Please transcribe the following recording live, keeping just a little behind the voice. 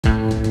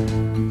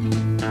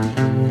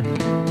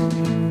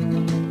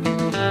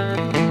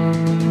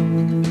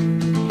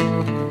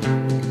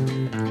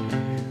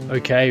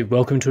Okay,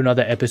 welcome to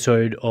another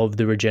episode of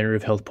the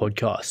Regenerative Health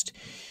Podcast.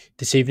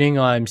 This evening,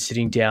 I'm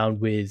sitting down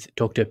with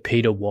Dr.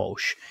 Peter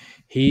Walsh.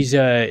 He's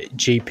a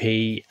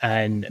GP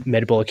and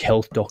metabolic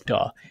health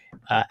doctor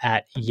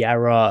at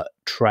Yarra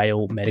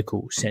Trail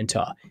Medical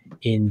Centre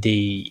in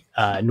the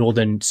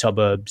northern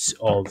suburbs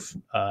of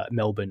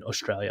Melbourne,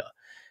 Australia.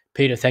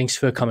 Peter, thanks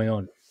for coming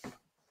on.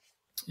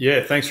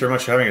 Yeah, thanks very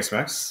much for having us,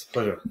 Max.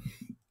 Pleasure.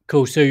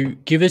 Cool. So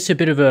give us a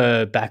bit of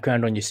a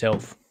background on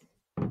yourself.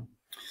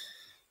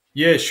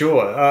 Yeah,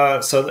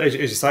 sure. So as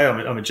you say,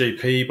 I'm a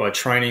GP by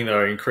training,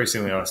 though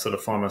increasingly I sort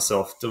of find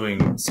myself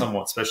doing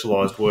somewhat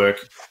specialised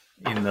work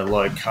in the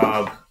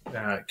low-carb,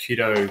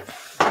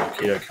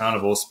 keto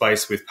carnivore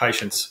space with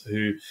patients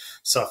who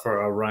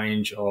suffer a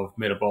range of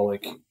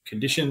metabolic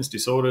conditions,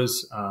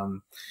 disorders,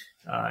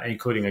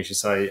 including, as you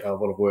say, a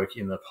lot of work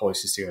in the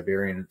polycystic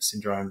ovarian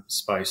syndrome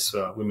space,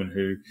 women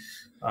who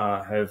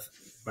have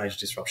major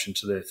disruption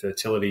to their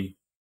fertility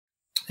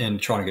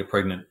and trying to get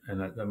pregnant, and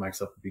that makes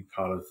up a big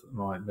part of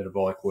my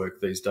metabolic work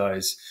these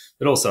days,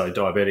 but also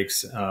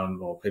diabetics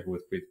or people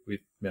with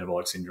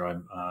metabolic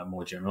syndrome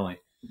more generally.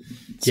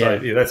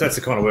 So yeah, that's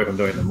the kind of work I'm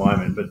doing at the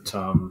moment. But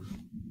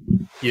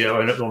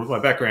my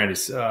background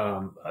is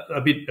a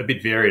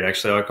bit varied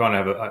actually. I kind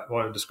of have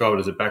I describe it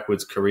as a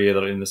backwards career,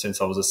 that in the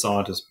sense I was a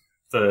scientist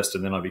first,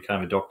 and then I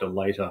became a doctor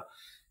later.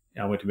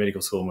 I went to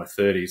medical school in my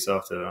 30s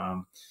after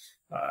a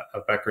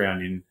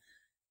background in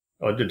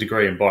I did a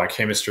degree in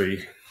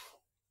biochemistry.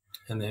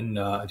 And then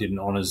I did an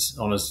honours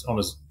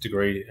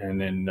degree, and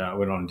then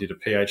went on and did a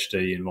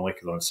PhD in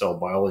molecular and cell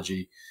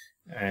biology,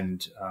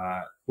 and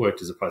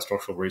worked as a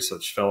postdoctoral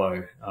research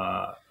fellow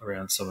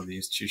around some of the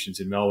institutions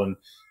in Melbourne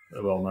that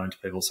are well known to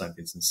people, St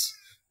Vincent's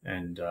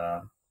and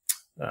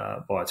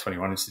Bio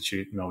 21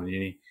 Institute, Melbourne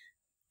Uni,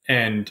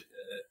 and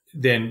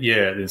then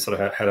sort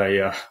of had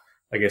a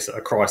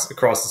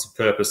crisis of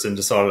purpose, and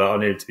decided I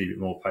needed to be a bit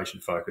more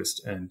patient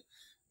focused, and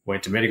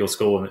went to medical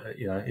school,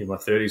 in my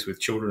 30s with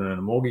children and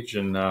a mortgage,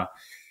 and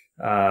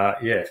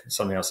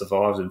somehow I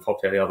survived and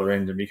popped out the other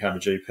end and became a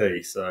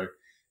GP. So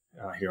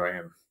here I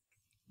am.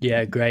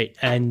 Yeah, great.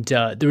 And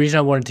the reason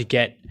I wanted to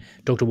get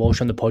Dr.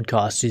 Walsh on the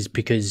podcast is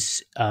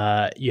because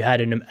you had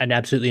an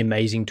absolutely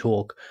amazing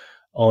talk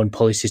on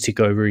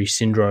polycystic ovary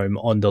syndrome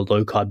on the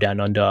Low Carb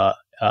Down Under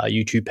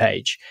YouTube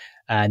page,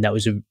 and that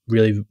was a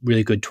really,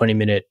 really good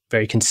 20-minute,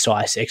 very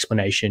concise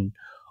explanation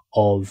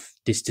of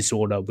this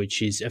disorder,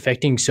 which is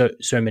affecting so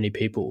many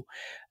people.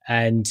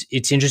 And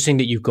it's interesting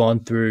that you've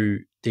gone through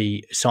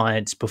the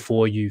science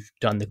before you've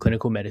done the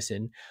clinical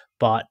medicine,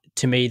 but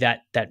to me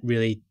that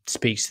really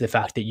speaks to the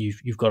fact that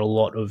you've got a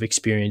lot of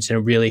experience and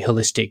a really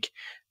holistic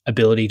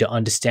ability to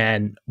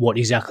understand what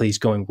exactly is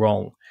going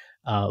wrong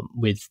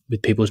with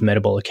people's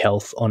metabolic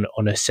health on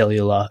a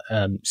cellular,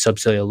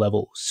 subcellular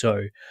level.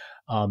 So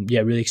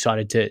really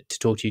excited to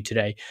talk to you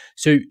today.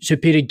 So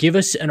Peter, give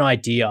us an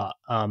idea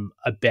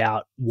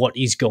about what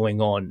is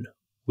going on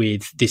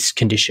with this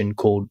condition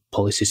called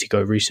polycystic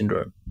ovary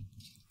syndrome.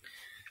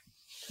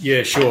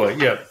 Yeah, sure.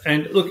 Yeah,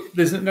 and look,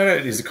 there's no doubt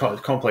it is a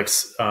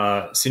complex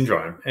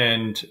syndrome,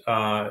 and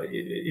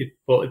it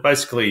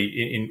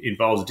basically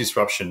involves a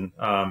disruption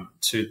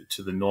to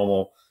the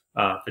normal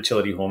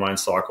fertility hormone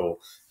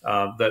cycle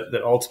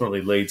that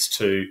ultimately leads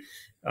to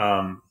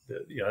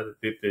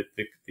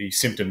the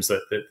symptoms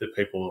that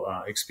people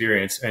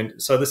experience.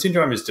 And so the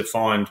syndrome is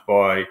defined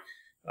by,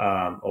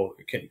 or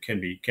can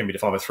be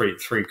defined by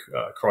three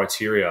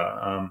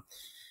criteria.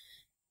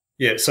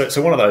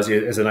 So one of those,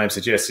 as the name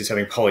suggests, is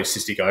having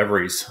polycystic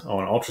ovaries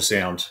on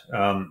ultrasound,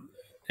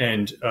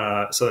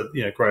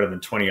 greater than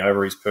 20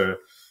 ovaries per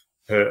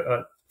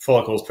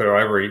follicles per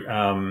ovary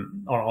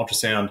on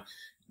ultrasound.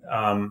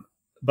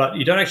 But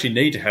you don't actually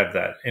need to have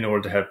that in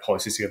order to have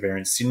polycystic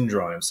ovarian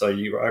syndrome. So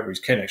your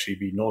ovaries can actually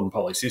be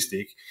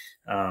non-polycystic,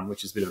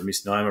 which is a bit of a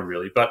misnomer,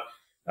 really. But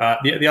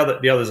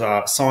the others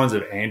are signs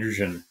of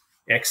androgen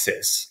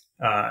excess,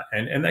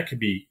 and that could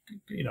be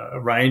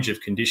a range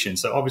of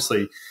conditions. So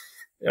obviously,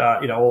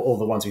 all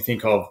the ones we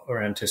think of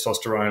around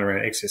testosterone,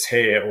 around excess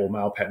hair, or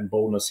male pattern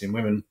baldness in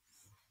women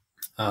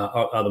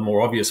are the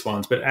more obvious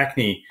ones. But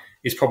acne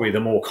is probably the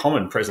more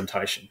common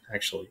presentation,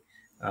 actually.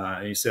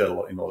 You see that a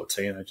lot in a lot of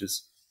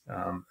teenagers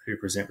who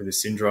present with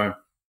this syndrome.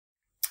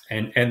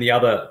 And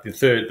the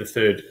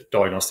third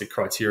diagnostic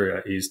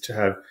criteria is to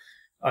have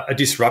a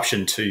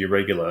disruption to your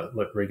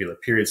regular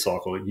period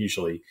cycle.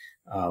 Usually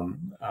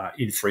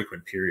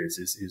infrequent periods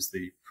is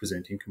the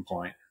presenting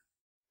complaint.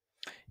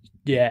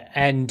 Yeah,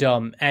 and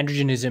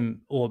androgenism,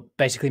 or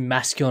basically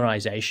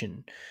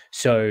masculinization,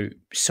 so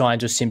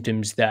signs or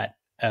symptoms that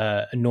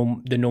the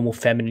normal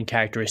feminine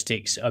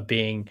characteristics are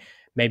being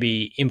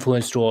maybe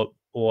influenced or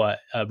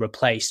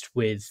replaced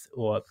with,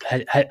 or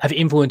have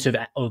influence of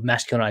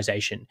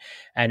masculinization.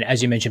 And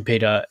as you mentioned,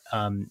 Peter,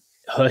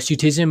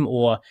 hirsutism,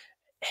 or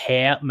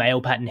hair,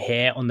 male pattern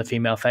hair on the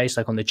female face,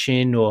 like on the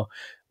chin or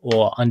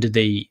under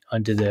the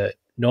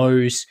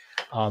nose,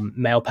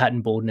 male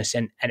pattern baldness,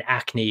 and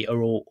acne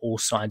are all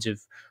signs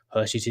of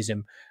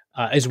hirsutism,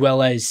 as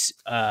well as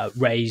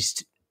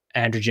raised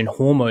androgen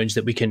hormones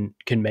that we can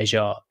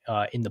measure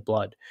in the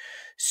blood.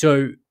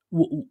 So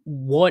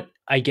what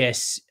I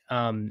guess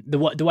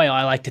the way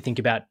I like to think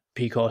about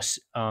PCOS,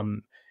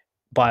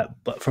 but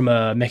from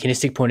a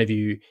mechanistic point of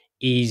view,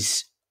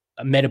 is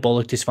a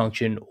metabolic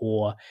dysfunction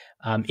or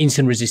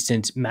insulin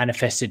resistance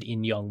manifested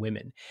in young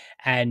women.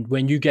 And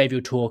when you gave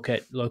your talk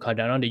at Low Carb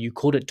Down Under, you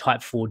called it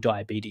type 4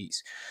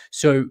 diabetes.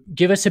 So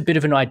give us a bit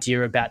of an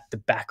idea about the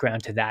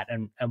background to that,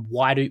 and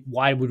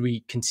why would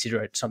we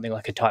consider it something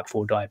like a type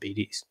 4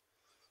 diabetes?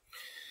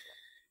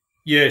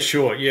 Yeah,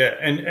 sure. Yeah,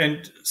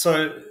 and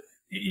so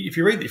if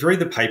you read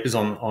the papers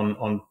on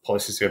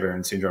polycystic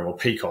ovarian syndrome, or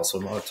PCOS,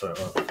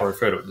 I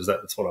refer to it as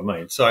that. That's what I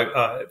mean. So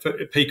for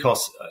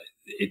PCOS,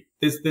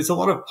 there's a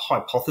lot of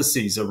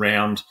hypotheses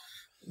around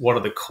what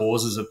are the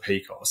causes of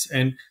PCOS,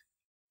 and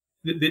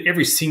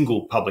every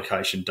single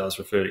publication does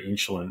refer to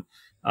insulin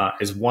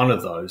as one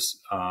of those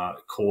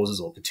causes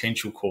or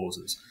potential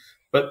causes.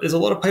 But there's a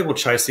lot of people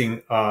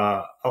chasing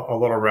a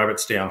lot of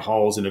rabbits down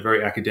holes in a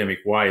very academic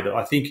way that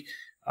I think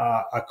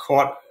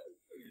are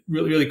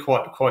really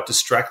quite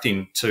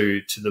distracting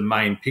to the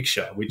main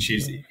picture, which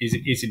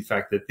is in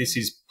fact that this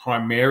is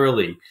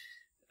primarily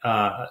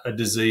a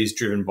disease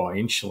driven by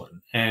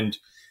insulin. And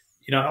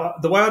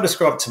the way I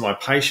describe it to my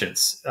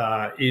patients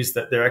is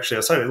that they're actually,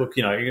 I say, look,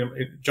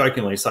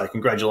 jokingly say,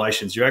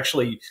 congratulations, you're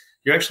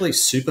actually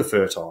super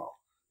fertile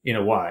in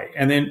a way,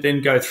 and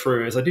then go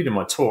through, as I did in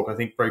my talk, I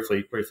think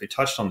briefly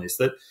touched on this,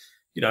 that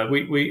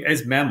we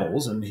as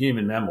mammals and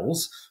human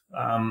mammals,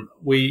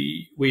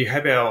 we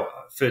have our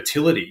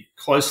fertility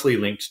closely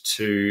linked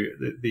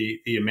to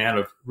the amount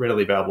of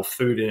readily available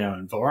food in our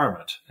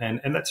environment,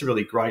 and that's a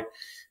really great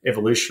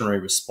evolutionary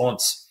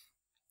response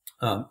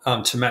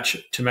to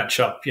match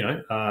up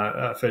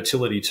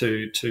fertility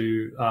to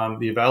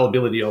the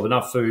availability of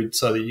enough food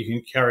so that you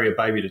can carry a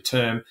baby to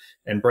term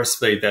and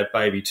breastfeed that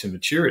baby to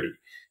maturity.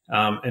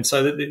 And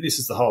so this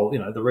is the whole,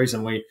 the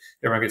reason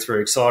everyone gets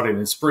very excited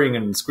in spring,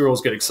 and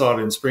squirrels get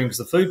excited in spring because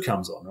the food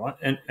comes on, right?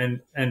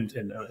 And as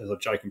I'm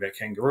joking about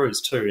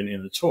kangaroos too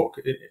in the talk,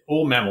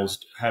 all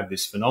mammals have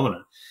this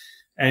phenomenon.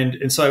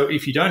 And so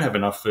if you don't have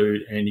enough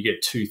food and you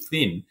get too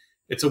thin,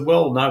 it's a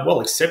well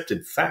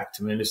accepted fact.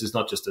 I mean, this is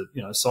not just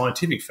a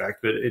scientific fact,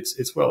 but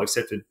it's well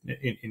accepted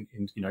in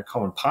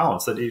common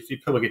parlance that if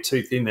people get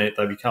too thin,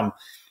 they become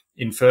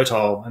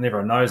infertile, and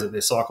everyone knows that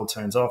their cycle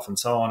turns off and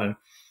so on. And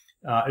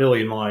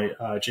early in my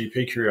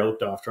GP career, I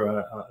looked after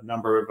a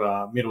number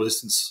of middle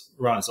distance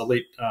runners,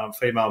 elite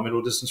female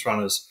middle distance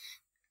runners,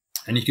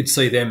 and you could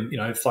see them,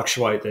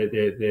 fluctuate.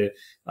 Their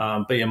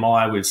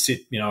BMI would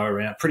sit,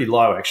 around pretty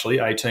low actually,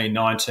 18,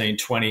 19,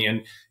 20,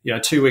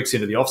 and 2 weeks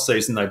into the off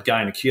season, they'd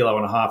gain 1.5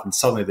 kilos, and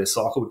suddenly their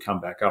cycle would come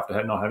back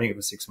after not having it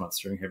for 6 months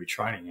during heavy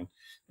training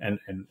and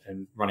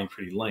running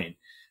pretty lean.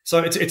 So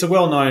it's a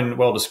well-known,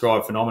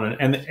 well-described phenomenon,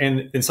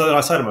 and so that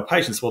I say to my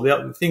patients, well,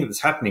 the thing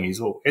that's happening is,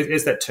 well,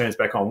 as that turns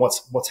back on,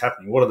 what's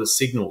happening? What are the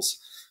signals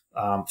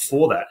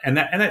for that? And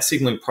that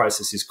signaling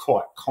process is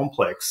quite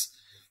complex,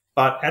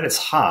 but at its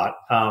heart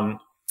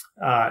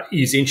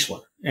is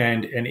insulin,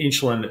 and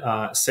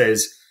insulin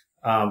says,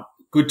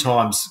 good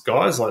times,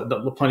 guys, like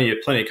plenty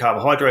of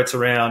carbohydrates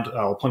around,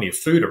 plenty of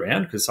food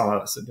around, because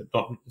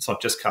it's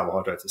not just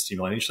carbohydrates that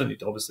stimulate insulin.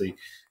 Obviously,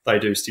 they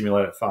do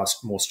stimulate it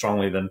more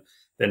strongly than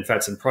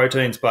fats and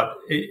proteins, but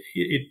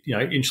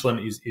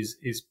insulin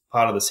is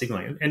part of the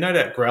signaling, and no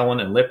doubt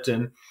ghrelin and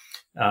leptin,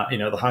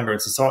 the hunger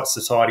and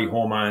satiety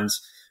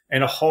hormones,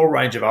 and a whole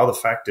range of other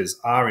factors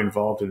are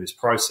involved in this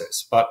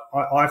process. But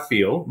I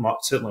feel,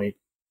 certainly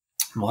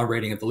my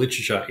reading of the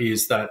literature,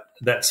 is that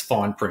that's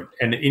fine print,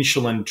 and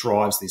insulin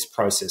drives this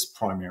process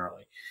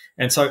primarily.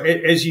 And so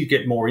as you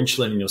get more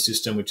insulin in your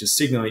system, which is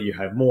signaling you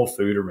have more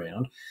food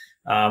around,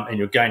 and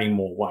you're gaining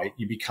more weight,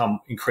 you become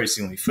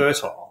increasingly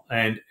fertile.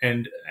 And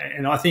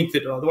I think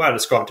that the way I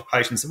describe it to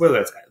patients,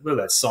 whether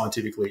that's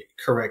scientifically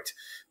correct,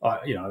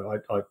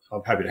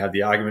 I'm happy to have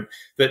the argument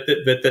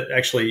that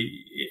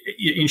actually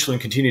insulin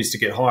continues to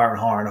get higher and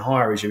higher and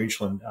higher as your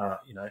insulin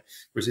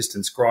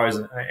resistance grows,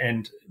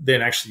 and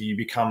then actually you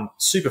become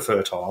super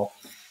fertile,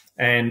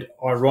 and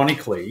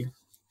ironically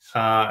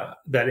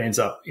that ends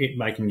up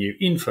making you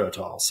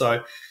infertile.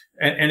 So.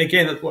 And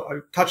again, I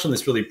touched on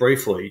this really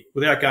briefly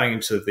without going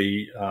into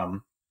the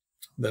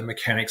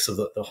mechanics of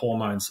the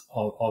hormones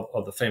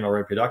of the female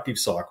reproductive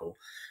cycle.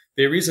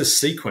 There is a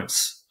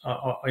sequence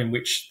in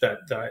which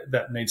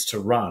that needs to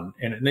run,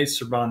 and it needs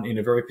to run in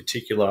a very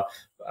particular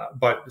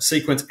both the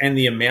sequence and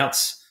the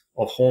amounts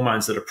of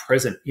hormones that are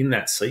present in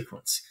that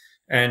sequence.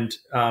 And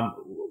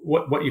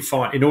what you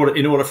find in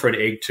order for an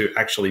egg to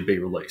actually be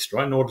released,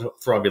 right? In order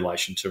for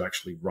ovulation to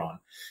actually run.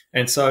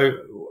 And so,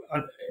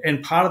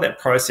 and part of that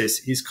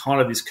process is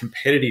kind of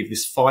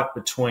this fight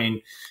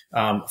between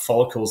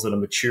follicles that are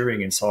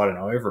maturing inside an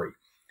ovary.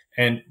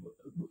 And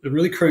the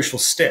really crucial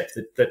step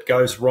that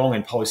goes wrong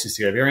in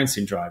polycystic ovarian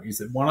syndrome is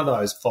that one of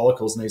those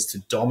follicles needs to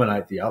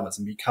dominate the others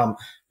and become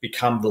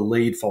the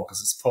lead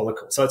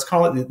follicle. So it's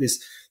kind of like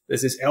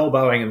there's this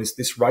elbowing and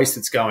this race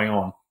that's going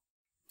on.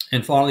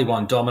 and finally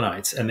one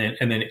dominates, and then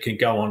it can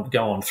go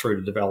on through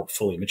to develop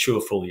fully, mature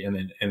fully, and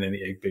then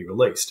the egg be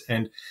released.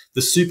 And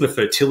the super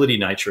fertility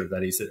nature of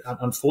that is that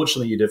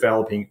unfortunately you're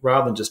developing,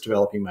 rather than just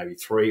developing maybe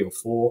 3 or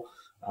 4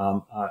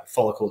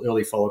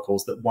 early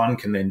follicles, that one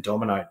can then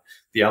dominate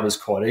the others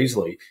quite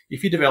easily.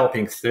 If you're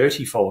developing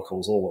 30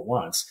 follicles all at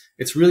once,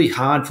 it's really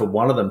hard for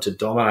one of them to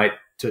dominate,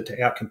 to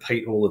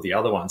outcompete all of the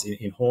other ones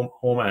in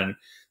hormone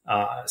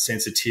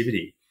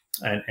sensitivity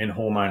and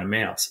hormone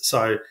amounts.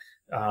 So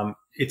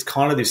it's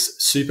kind of this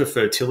super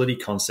fertility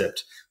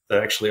concept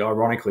that actually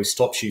ironically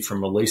stops you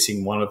from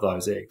releasing one of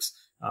those eggs.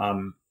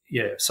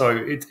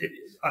 So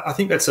I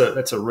think that's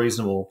a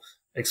reasonable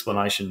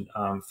explanation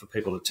for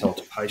people to tell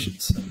to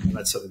patients, and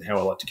that's certainly how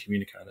I like to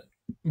communicate it.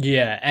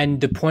 Yeah, and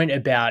the point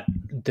about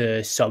the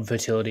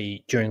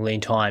subfertility during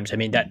lean times, I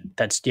mean,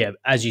 that's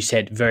as you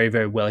said, very,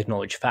 very well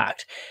acknowledged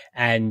fact.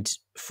 And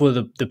for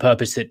the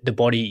purpose that the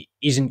body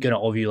isn't going to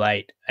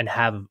ovulate and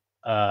have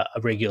a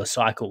regular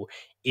cycle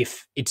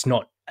if it's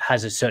not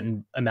has a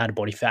certain amount of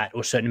body fat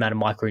or a certain amount of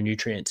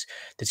micronutrients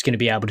that's going to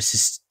be able to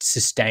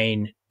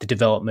sustain the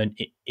development,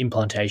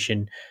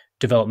 implantation,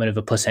 development of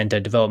a placenta,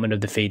 development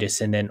of the fetus,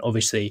 and then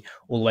obviously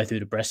all the way through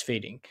to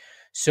breastfeeding.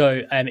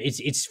 So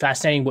it's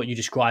fascinating what you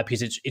describe,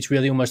 because it's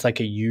really almost like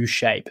a U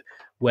shape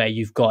where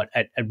you've got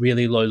at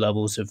really low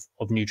levels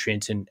of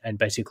nutrients and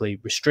basically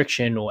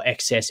restriction or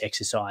excess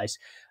exercise,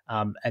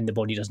 and the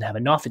body doesn't have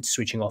enough. It's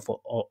switching off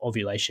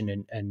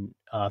ovulation and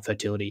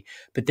fertility.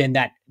 But then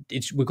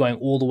we're going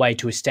all the way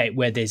to a state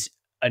where there's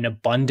an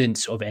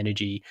abundance of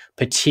energy,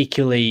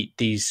 particularly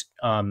these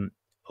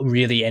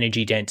really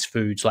energy dense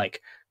foods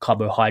like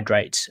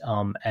carbohydrates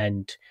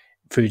and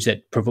foods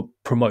that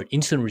promote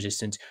insulin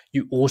resistance.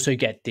 You also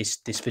get this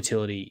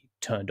fertility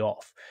turned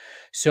off.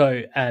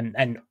 So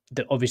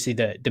obviously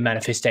the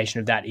manifestation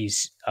of that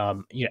is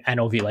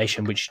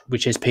anovulation,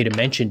 which as Peter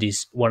mentioned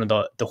is one of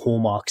the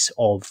hallmarks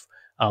of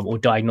or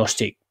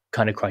diagnostic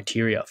kind of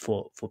criteria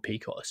for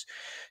PCOS.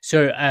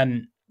 So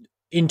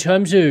in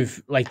terms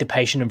of like the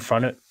patient in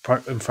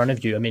front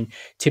of you, I mean,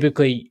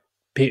 typically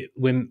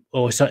when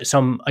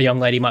a young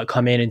lady might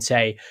come in and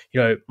say,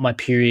 my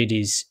period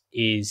is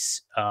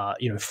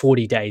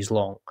 40 days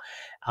long,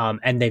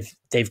 and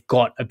they've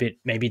got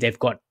they've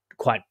got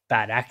quite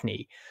bad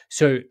acne.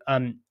 So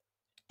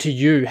to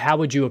you, how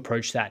would you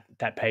approach that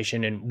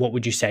patient, and what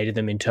would you say to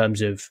them in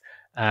terms of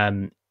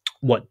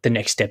what the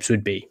next steps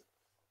would be?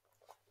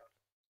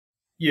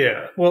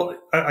 Yeah, well,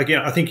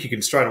 again, I think you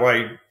can straight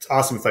away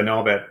ask them if they know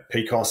about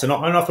PCOS, and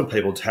often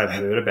people have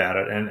heard about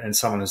it, and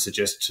someone has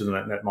suggested to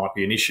them that might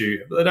be an issue,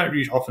 but they don't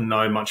often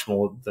know much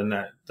more than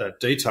that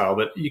detail.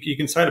 But you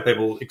can say to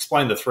people,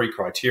 explain the 3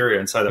 criteria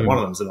and say that one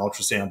of them is an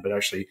ultrasound, but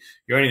actually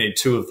you only need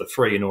 2 of the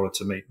 3 in order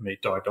to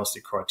meet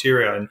diagnostic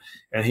criteria.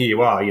 And here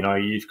you are,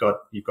 you've got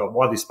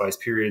widely spaced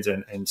periods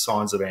and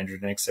signs of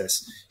androgen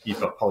excess.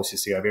 You've got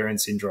polycystic ovarian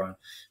syndrome.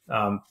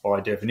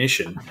 By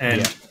definition,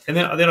 and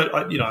then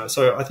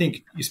so I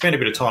think you spend a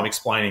bit of time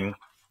explaining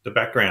the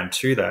background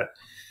to that,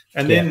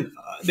 and then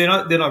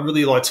I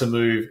really like to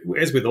move,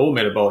 as with all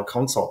metabolic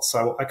consults.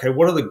 So, okay,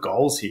 what are the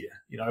goals here?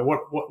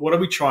 What are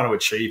we trying to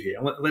achieve here?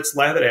 And let's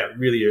lay that out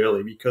really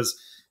early, because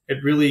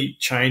it really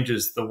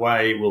changes the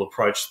way we'll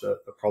approach the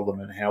problem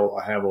and how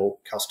we'll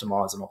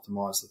customize and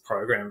optimize the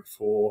program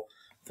for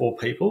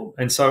people.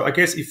 And so, I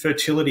guess if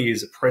fertility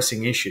is a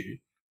pressing issue,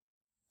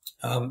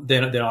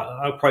 then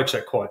I approach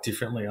that quite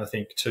differently, I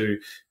think, to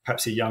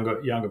perhaps a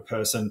younger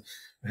person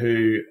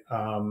who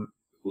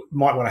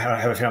might want to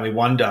have a family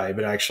one day,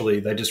 but actually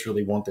they just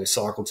really want their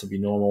cycle to be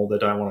normal. They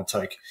don't want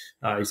to take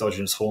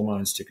exogenous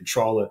hormones to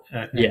control it,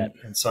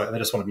 and so they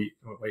just want to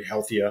be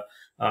healthier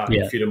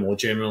and fitter more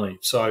generally.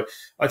 So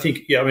I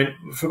think,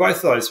 for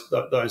both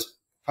those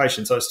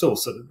patients, I still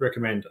sort of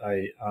recommend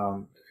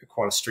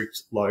quite a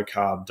strict low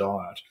carb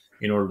diet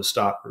in order to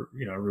start,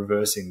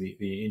 reversing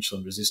the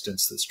insulin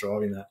resistance that's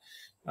driving that.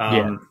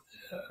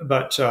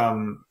 But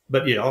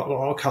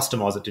I'll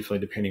customize it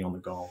differently depending on the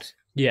goals.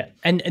 Yeah,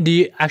 and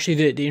the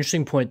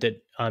interesting point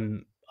that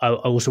I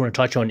also want to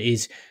touch on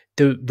is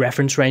the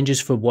reference ranges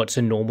for what's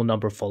a normal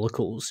number of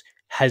follicles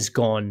has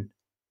gone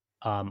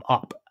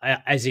up,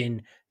 as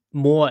in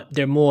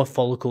there are more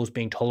follicles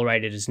being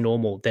tolerated as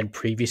normal than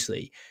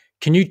previously.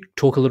 Can you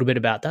talk a little bit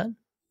about that?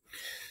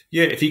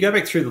 Yeah, if you go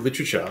back through the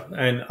literature,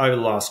 and over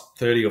the last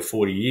 30 or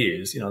 40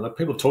 years,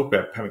 people talk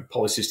about having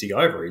polycystic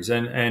ovaries,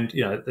 and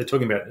they're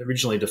talking about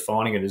originally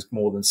defining it as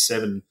more than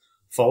 7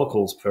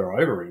 follicles per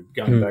ovary,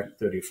 going back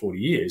 30 or 40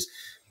 years.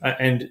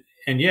 In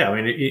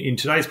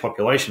today's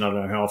population, I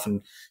don't know how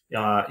often,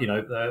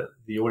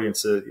 the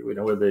audience,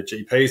 whether they're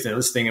GPs and they're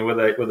listening, and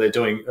whether they're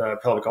doing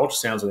pelvic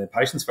ultrasounds on their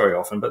patients very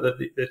often, but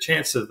the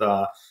chance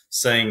of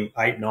seeing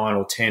 8, 9,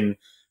 or 10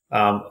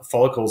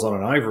 follicles on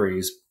an ovary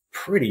is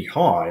pretty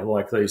high,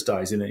 like these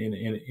days, in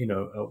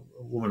a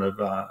woman of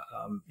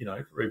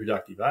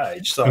reproductive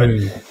age. So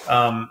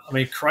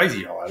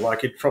crazy high,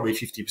 like it's probably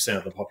 50%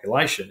 of the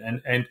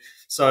population, and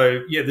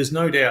so there's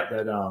no doubt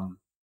that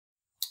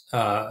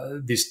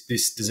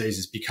this disease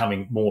is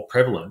becoming more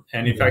prevalent.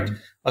 And in fact,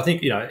 I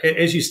think,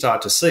 as you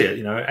start to see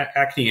it,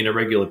 acne in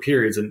irregular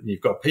periods, and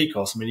you've got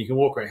PCOS, I mean, you can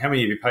walk around, how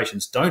many of your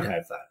patients don't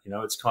have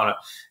that?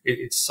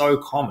 It's so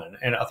common,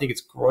 and I think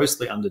it's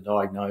grossly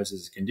underdiagnosed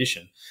as a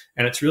condition.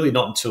 And it's really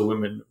not until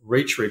women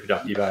reach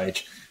reproductive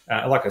age,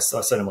 like I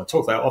said in my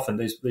talk,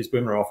 these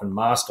women are often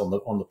masked on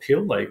the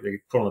pill. They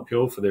put on the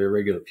pill for their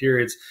irregular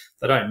periods.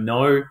 They don't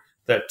know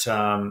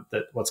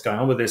that what's going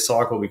on with their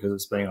cycle because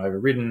it's being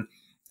overridden.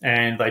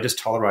 And they just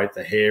tolerate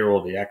the hair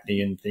or the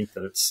acne and think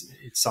that it's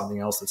something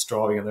else that's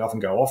driving it. They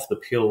often go off the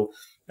pill,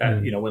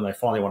 when they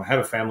finally want to have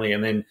a family,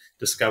 and then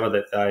discover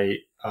that they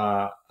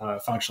are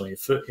functionally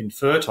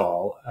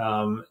infertile,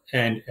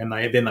 and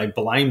they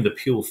blame the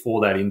pill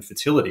for that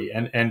infertility.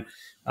 And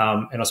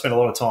I spend a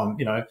lot of time,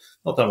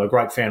 not that I'm a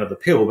great fan of the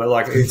pill,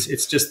 but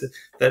it's just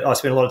that I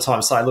spend a lot of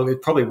time saying, look,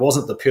 it probably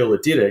wasn't the pill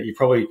that did it. You've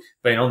probably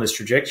been on this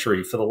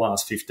trajectory for the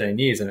last 15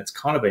 years, and it's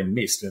kind of been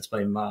missed and it's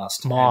been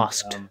masked.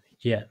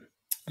 Yeah.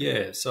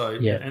 Yeah. So,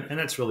 and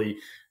that's really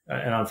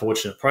an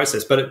unfortunate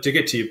process. But to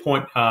get to your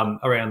point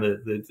around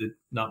the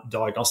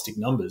diagnostic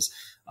numbers,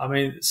 I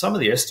mean, some of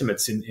the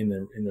estimates in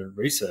the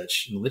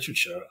research and the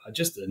literature are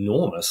just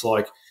enormous.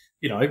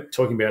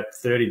 Talking about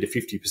 30 to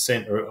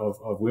 50%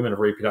 of women of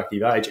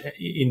reproductive age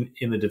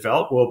in the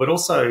developed world, but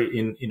also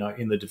in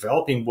the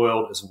developing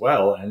world as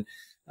well. And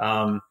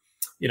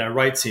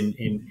rates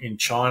in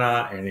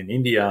China and in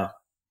India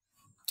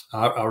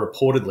are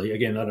reportedly,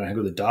 again, I don't know how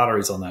good the data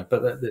is on that,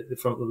 but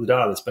from the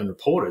data that's been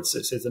reported, it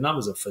says the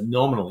numbers are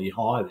phenomenally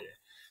high there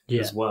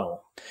as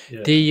well.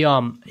 Yeah.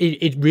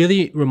 It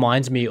really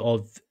reminds me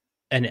of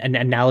an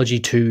analogy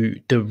to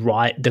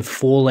the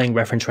falling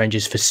reference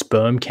ranges for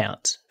sperm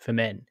counts for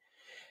men.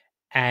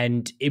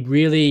 And it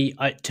really,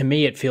 to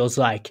me, it feels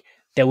like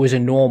there was a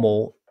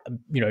normal,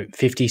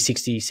 50,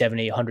 60,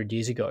 70, 100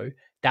 years ago.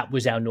 That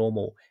was our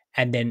normal.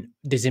 And then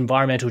there's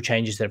environmental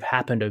changes that have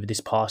happened over this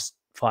past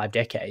 5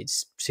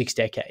 decades, 6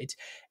 decades.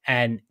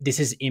 And this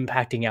is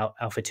impacting our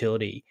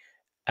fertility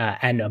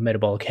and our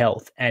metabolic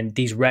health. And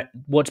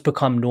what's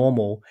become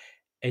normal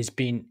has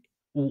been,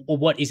 or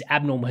what is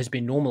abnormal has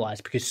been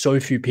normalized because so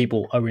few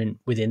people are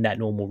within that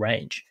normal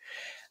range.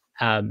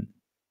 What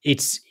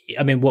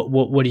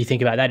do you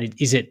think about that?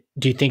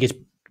 Do you think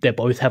they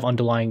both have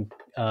underlying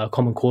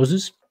common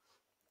causes?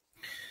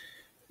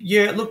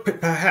 Yeah, look,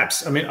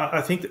 perhaps. I mean,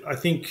 I think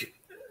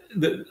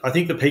the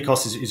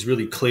PCOS is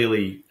really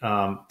clearly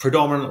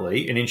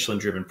predominantly an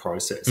insulin-driven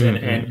process,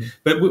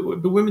 but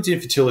women's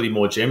infertility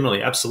more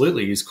generally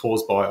absolutely is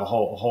caused by a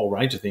whole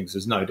range of things.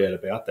 There's no doubt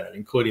about that,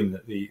 including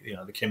the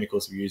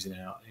chemicals we use in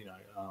our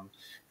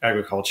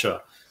agriculture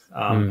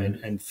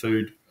and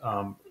food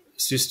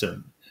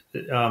system.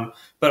 But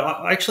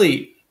I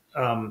actually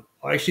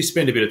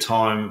spend a bit of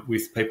time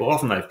with people.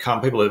 Often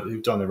people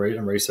who've done their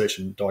research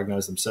and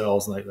diagnosed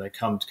themselves, and they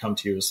come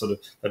to you as sort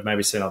of, they've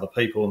maybe seen other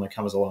people and they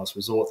come as a last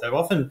resort. They've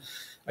often,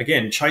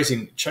 again,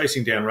 chasing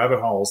down rabbit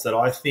holes that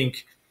I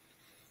think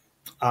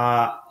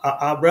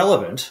are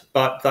relevant,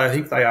 but I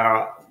think they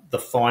are the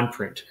fine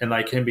print, and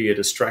they can be a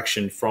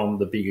distraction from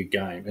the bigger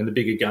game, and the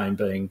bigger game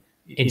being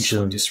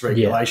insulin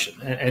dysregulation.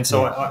 Yeah. And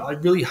so I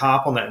really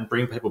harp on that and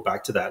bring people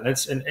back to that.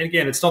 And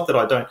again, it's not that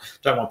I don't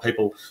want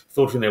people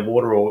filtering their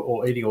water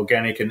or eating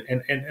organic,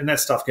 and that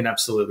stuff can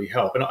absolutely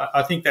help. And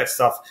I think that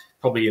stuff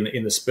probably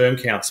in the sperm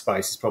count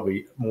space is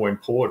probably more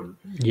important.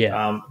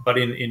 Yeah. But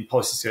in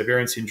polycystic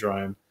ovarian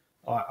syndrome,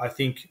 I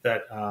think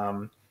that,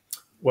 I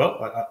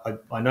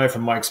know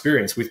from my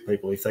experience with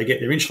people, if they get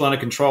their insulin under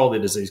control,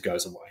 their disease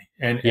goes away.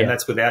 And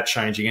that's without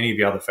changing any of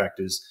the other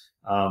factors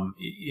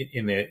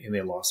in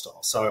their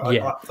lifestyle.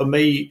 So for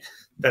me,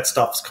 that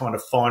stuff's kind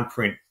of fine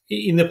print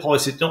in the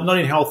policy, not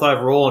in health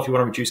overall. If you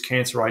want to reduce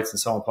cancer rates and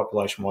so on,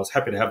 population-wise,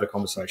 happy to have the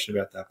conversation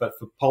about that. But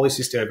for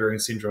polycystic ovarian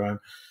syndrome,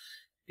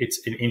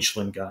 it's an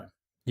insulin game.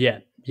 Yeah.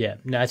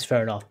 No, that's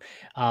fair enough.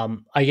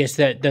 I guess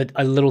that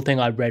a little thing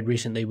I read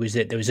recently was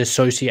that there was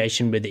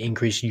association with the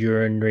increased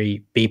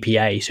urinary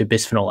BPA, so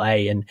bisphenol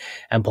A, and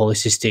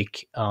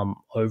polycystic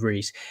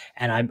ovaries.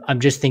 And I'm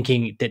just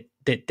thinking that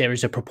there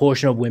is a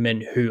proportion of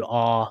women who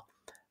are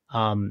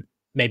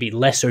maybe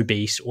less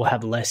obese or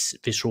have less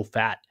visceral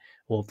fat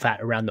or fat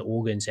around the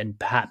organs, and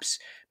perhaps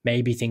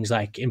maybe things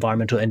like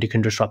environmental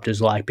endocrine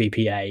disruptors like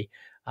BPA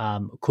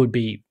could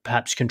be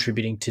perhaps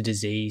contributing to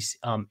disease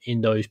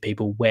in those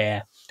people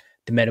where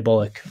the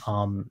metabolic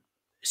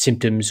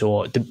symptoms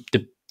or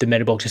the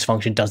metabolic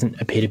dysfunction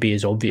doesn't appear to be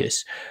as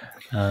obvious.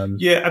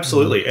 Yeah,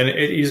 absolutely. And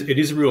it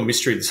is a real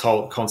mystery, this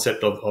whole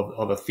concept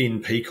of a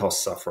thin PCOS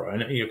sufferer.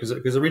 And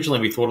because originally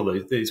we thought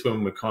of these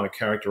women were kind of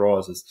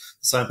characterized as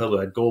the same people who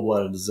had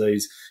gallbladder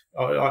disease,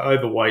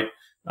 overweight,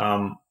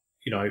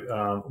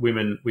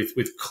 women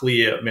with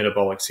clear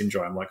metabolic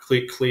syndrome, like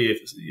clear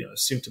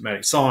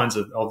symptomatic signs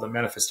of the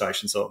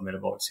manifestations of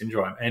metabolic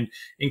syndrome. And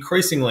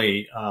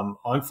increasingly,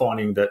 I'm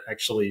finding that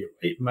actually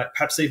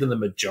perhaps even the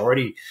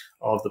majority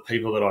of the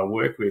people that I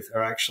work with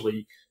are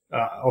actually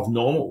of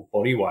normal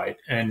body weight,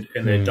 and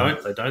they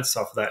don't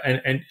suffer that,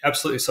 and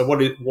absolutely. So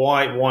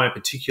why in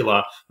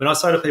particular? When I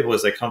say to people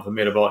as they come for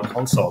metabolic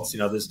consults,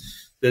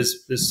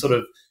 there's sort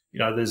of,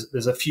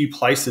 there's a few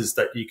places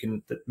that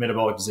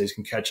metabolic disease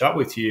can catch up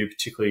with you,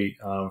 particularly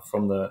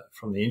from the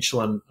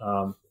insulin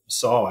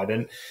side,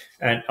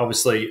 and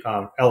obviously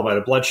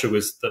elevated blood sugar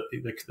is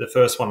the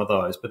first one of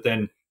those. But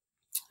then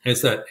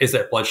as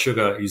that blood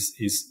sugar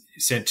is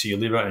sent to your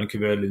liver and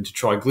converted into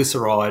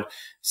triglyceride,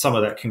 some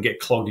of that can get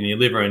clogged in your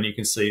liver, and you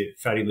can see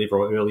fatty liver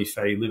or early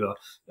fatty liver,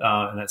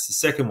 and that's the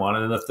second one.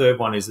 And then the third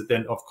one is that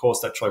then, of course,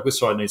 that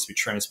triglyceride needs to be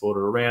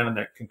transported around, and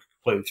that can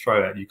completely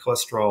throw out your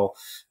cholesterol,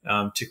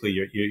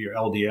 particularly your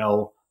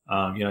LDL.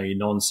 Your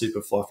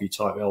non-super fluffy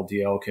type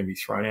LDL can be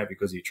thrown out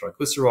because of your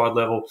triglyceride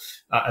level,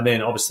 and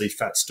then obviously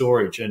fat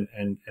storage and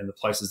the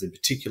places in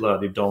particular,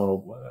 the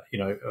abdominal,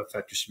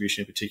 fat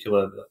distribution in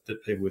particular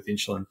that people with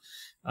insulin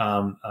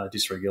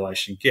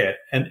dysregulation get,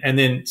 and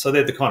then so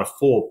they're the kind of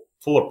four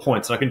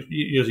points. And I can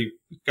usually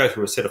go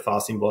through a set of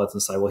fasting bloods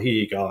and say, well, here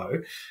you go,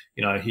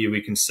 here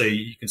you can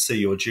see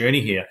your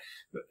journey here,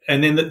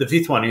 and then the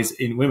fifth one is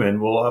in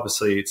women. Well,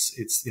 obviously it's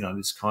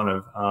this kind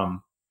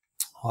of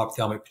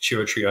hypothalamic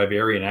pituitary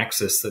ovarian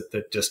axis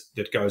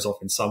that goes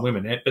off in some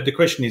women. But the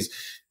question is,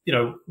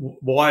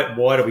 why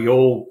do we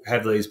all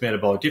have these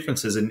metabolic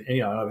differences? And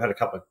I've had a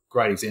couple of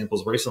great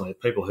examples recently of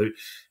people who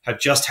have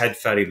just had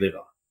fatty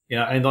liver,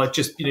 and like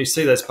just, you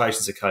see those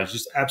patients occasionally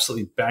just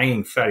absolutely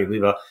banging fatty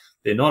liver.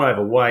 They're not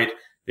overweight.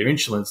 Their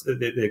insulin,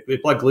 their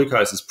blood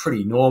glucose is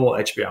pretty normal.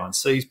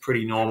 HbA1c is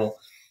pretty normal.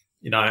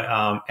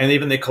 And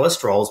even their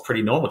cholesterol is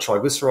pretty normal.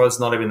 Triglyceride is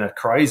not even that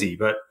crazy,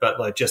 but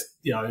like just,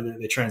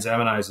 their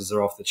transaminases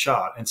are off the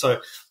chart. And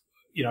so,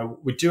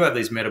 we do have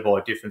these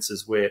metabolic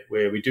differences where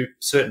we do,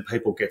 certain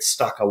people get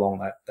stuck along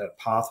that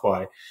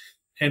pathway,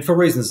 and for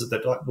reasons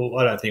that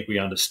I don't think we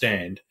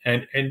understand.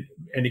 And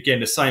again,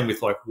 the same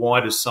with like,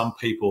 why do some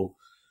people,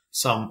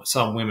 some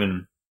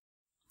women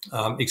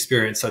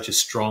experience such a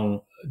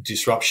strong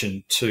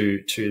disruption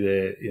to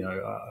their,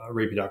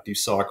 reproductive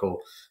cycle?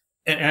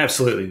 And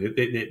absolutely,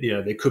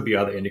 there could be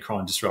other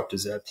endocrine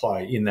disruptors at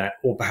play in that,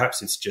 or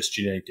perhaps it's just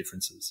genetic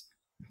differences.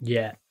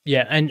 Yeah,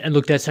 and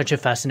look, that's such a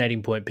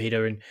fascinating point,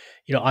 Peter. And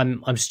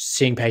I'm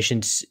seeing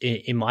patients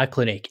in my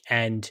clinic,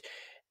 and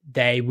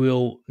they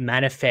will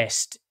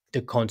manifest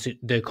the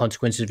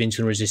consequences of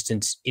insulin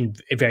resistance in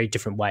very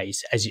different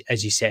ways,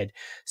 as you said.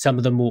 Some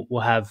of them will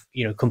have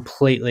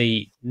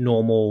completely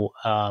normal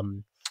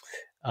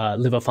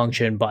liver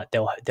function, but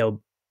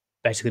they'll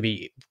basically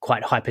be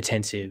quite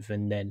hypertensive,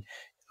 and then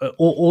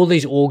all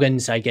these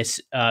organs, I guess,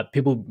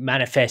 people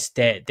manifest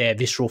their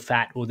visceral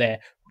fat or their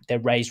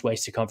raised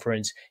waist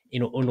circumference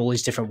in all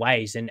these different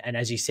ways. And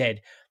as you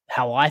said,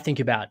 how I think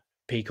about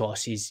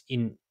PCOS is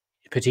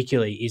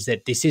particularly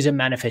that this is a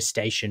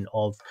manifestation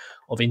of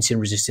insulin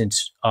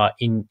resistance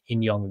in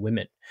young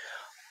women.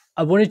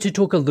 I wanted to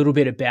talk a little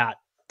bit about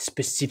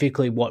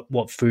specifically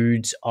what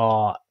foods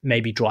are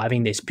maybe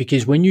driving this,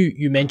 because when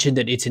you mentioned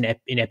that it's in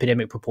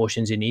epidemic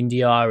proportions in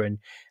India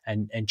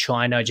and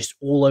China, just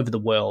all over the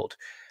world.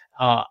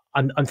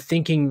 I'm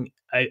thinking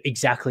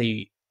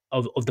exactly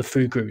of the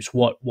food groups,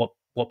 what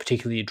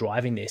particularly are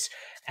driving this.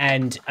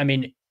 And I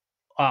mean,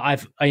 I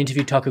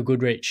interviewed Tucker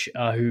Goodrich,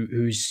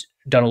 who's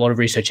done a lot of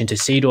research into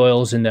seed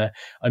oils and the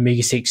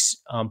omega-6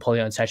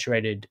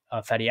 polyunsaturated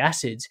fatty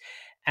acids.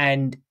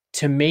 And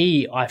to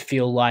me, I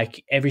feel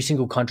like every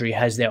single country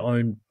has their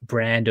own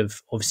brand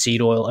of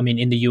seed oil. I mean,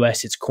 in the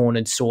US, it's corn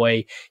and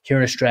soy. Here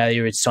in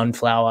Australia, it's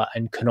sunflower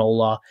and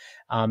canola.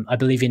 I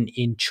believe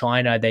in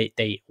China,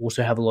 they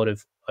also have a lot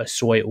of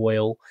soy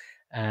oil.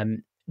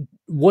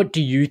 What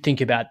do you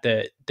think about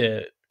the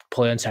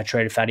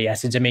polyunsaturated fatty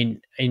acids? I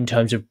mean, in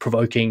terms of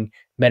provoking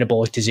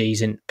metabolic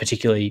disease and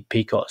particularly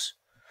PCOS.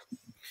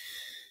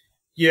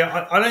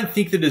 Yeah, I don't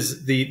think that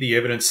the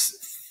evidence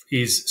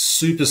is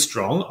super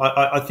strong.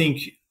 I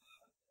think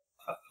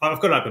I've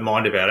got an open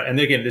mind about it. And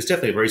again, there's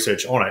definitely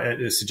research on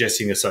it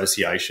suggesting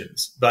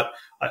associations. But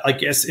I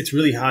guess it's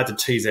really hard to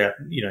tease out,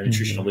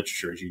 nutritional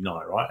literature, as you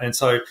know, right? And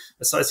so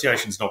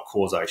association is not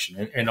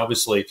causation. And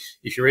obviously,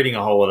 if you're eating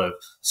a whole lot of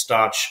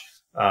starch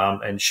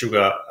and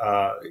sugar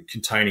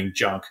containing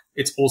junk,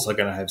 it's also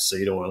going to have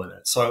seed oil in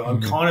it. So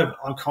I'm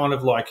kind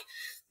of like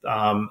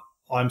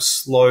I'm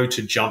slow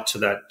to jump to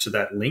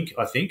that link,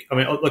 I think. I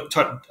mean, look,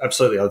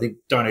 absolutely. I think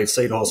don't eat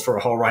seed oils for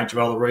a whole range of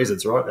other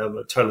reasons, right?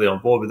 I'm totally on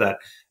board with that.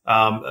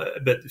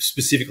 But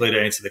specifically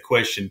to answer the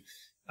question,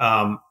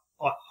 I'm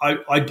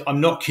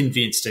not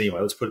convinced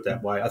anyway. Let's put it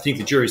that way. I think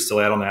the jury's still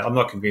out on that. I'm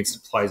not convinced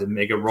it plays a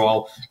mega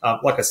role.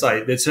 Like I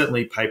say, there's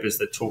certainly papers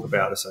that talk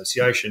about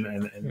association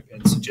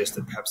and suggest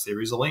that perhaps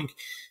there is a link.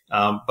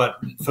 But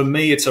for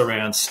me, it's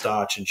around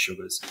starch and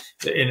sugars,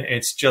 and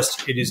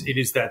it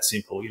is that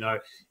simple.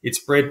 It's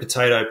bread,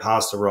 potato,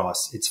 pasta,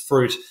 rice. It's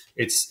fruit.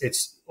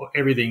 It's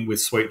everything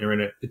with sweetener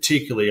in it.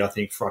 Particularly, I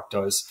think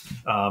fructose,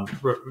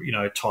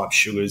 type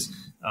sugars.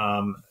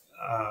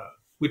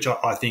 Which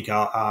I think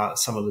are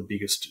some of the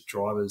biggest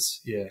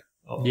drivers. Yeah.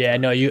 Yeah,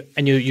 no,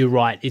 you're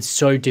right. It's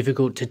so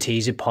difficult to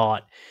tease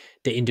apart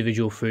the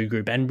individual food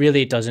group, and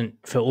really it doesn't,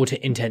 for all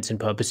intents and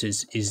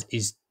purposes,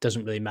 is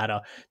doesn't really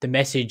matter. The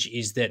message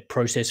is that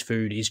processed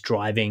food is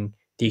driving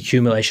the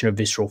accumulation of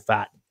visceral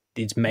fat.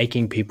 It's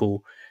making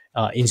people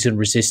insulin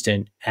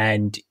resistant,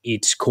 and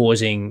it's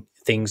causing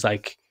things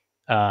like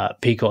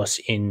PCOS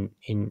in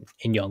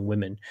young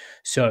women.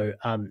 So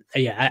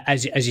yeah,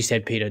 as you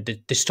said, Peter,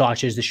 the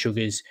starches, the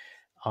sugars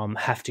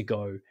have to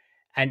go,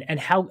 and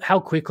how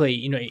quickly,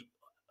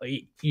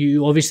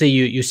 you obviously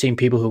you're seeing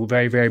people who are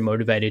very, very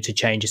motivated to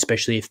change,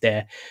 especially if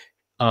they're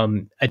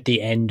at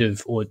the end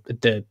of, or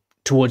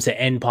towards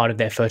the end part of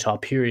their fertile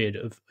period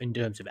in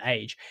terms of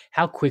age.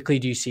 How quickly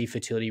do you see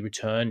fertility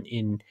return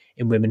in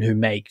women who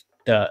make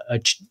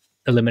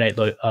eliminate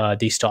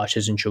these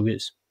starches and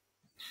sugars?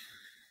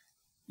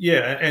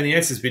 Yeah, and the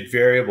answer is a bit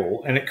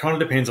variable, and it kind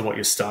of depends on what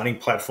your starting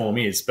platform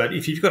is. But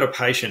if you've got a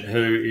patient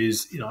who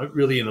is,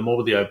 really in the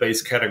morbidly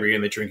obese category,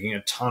 and they're drinking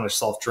a ton of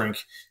soft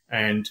drink,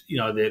 and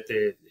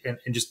they're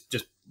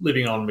just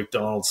living on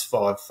McDonald's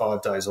five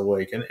days a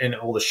week, and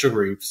all the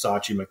sugary,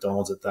 starchy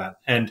McDonald's at that,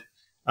 and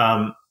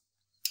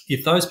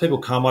if those people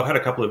come, I've had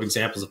a couple of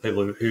examples of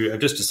people who have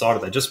just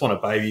decided they just want a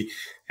baby,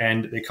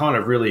 and they're kind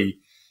of really,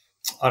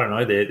 I don't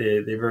know,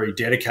 they're very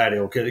dedicated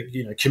or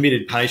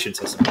committed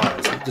patients, I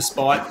suppose,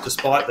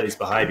 despite these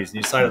behaviours. And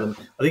you say to them,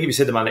 I think if you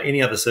said to them under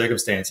any other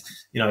circumstance,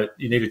 you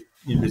need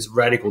this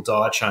radical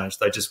diet change,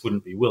 they just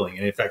wouldn't be willing.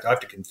 And in fact, I have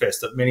to confess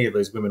that many of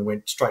these women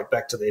went straight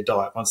back to their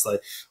diet once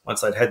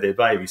they'd had their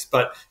babies.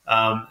 But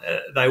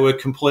they were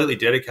completely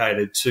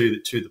dedicated to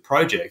the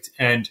project.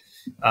 And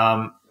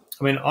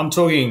I'm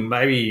talking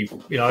maybe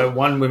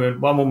one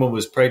woman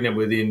was pregnant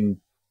within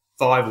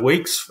 5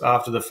 weeks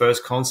after the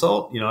first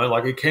consult.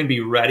 It can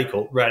be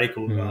radical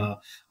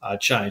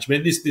change. I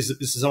mean, this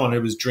is someone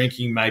who was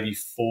drinking maybe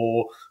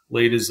 4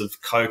 liters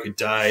of Coke a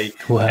day.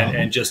 Wow.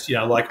 and just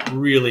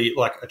really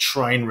like a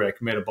train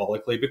wreck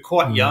metabolically, but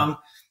quite young,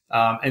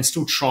 and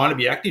still trying to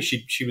be active.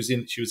 She was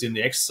in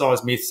the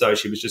exercise myth, so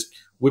she was just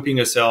whipping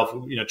herself,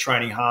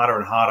 training harder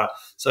and harder.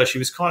 So she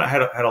was kind of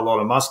had a lot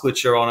of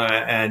musculature on her,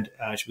 and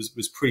she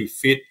was pretty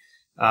fit.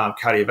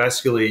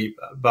 Cardiovascularly,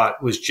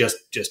 but was just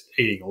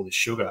eating all this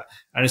sugar.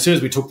 And as soon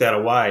as we took that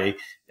away,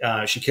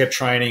 she kept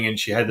training, and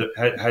she had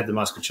the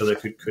musculature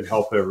that could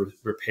help her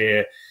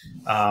repair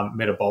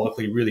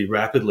metabolically really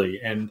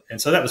rapidly. And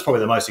so that was probably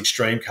the most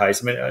extreme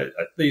case. I mean,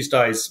 these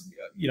days,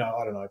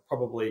 I don't know,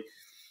 probably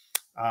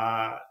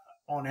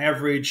on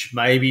average,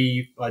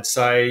 maybe I'd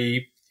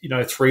say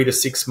 3 to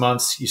 6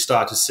 months, you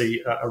start to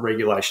see a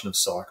regulation of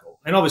cycle.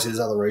 And obviously there's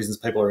other reasons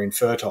people are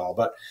infertile,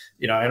 but,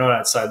 and I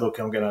don't say, look,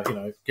 I'm going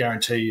to,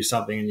 guarantee you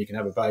something and you can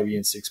have a baby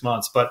in 6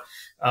 months. But,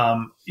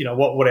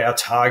 what our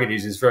target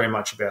is very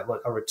much about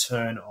like a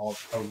return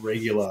of a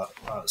regular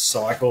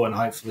cycle, and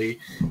hopefully,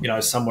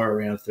 somewhere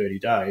around 30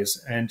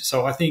 days. And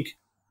so I think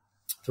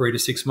 3 to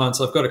 6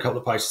 months, I've got a couple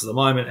of patients at the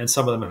moment, and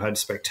some of them have had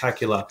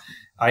spectacular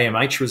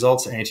AMH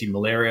results,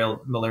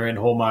 anti-Müllerian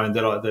hormone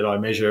that I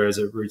measure as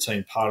a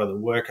routine part of the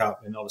workup.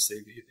 And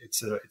obviously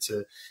it's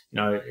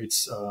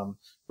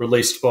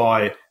released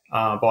by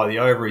the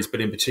ovaries,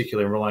 but in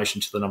particular in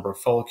relation to the number of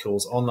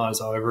follicles on those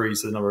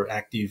ovaries, the number of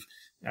active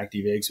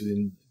eggs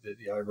within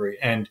the ovary.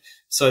 And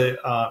so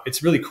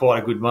it's really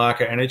quite a good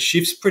marker, and it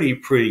shifts pretty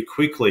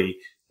quickly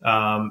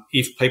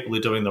if people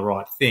are doing the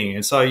right thing.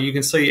 And so you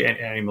can see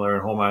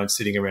anti-Müllerian hormone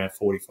sitting around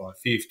 45,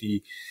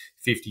 50,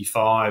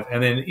 55,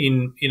 and then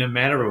in a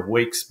matter of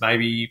weeks,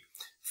 maybe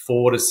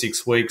 4 to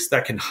 6 weeks,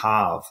 that can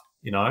halve,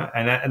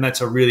 and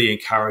that's a really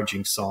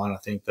encouraging sign, I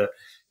think, that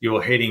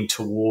you're heading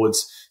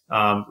towards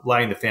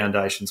laying the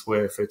foundations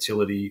where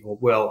fertility, or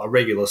a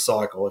regular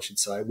cycle, I should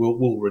say,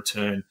 will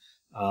return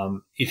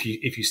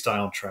if you stay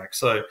on track.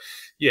 So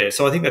yeah,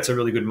 so I think that's a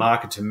really good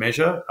marker to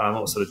measure,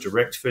 or sort of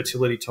direct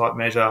fertility type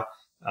measure.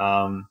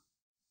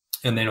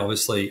 And then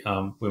obviously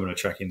women are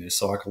tracking their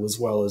cycle as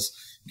well as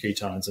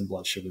ketones and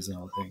blood sugars and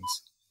other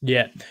things.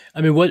 Yeah.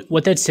 I mean,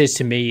 what that says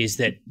to me is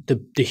that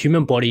the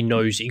human body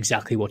knows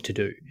exactly what to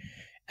do,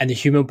 and the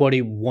human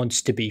body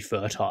wants to be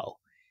fertile.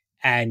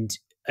 And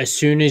as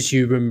soon as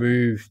you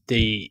remove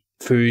the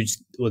foods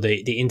or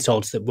the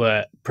insults that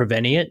were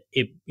preventing it,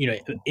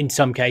 in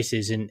some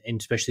cases, and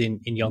especially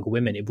in younger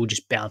women, it will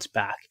just bounce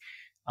back,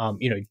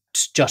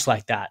 just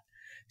like that.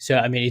 So,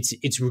 I mean,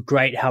 it's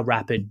great how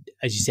rapid,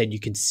 as you said, you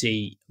can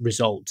see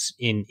results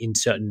in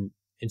certain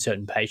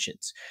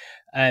patients.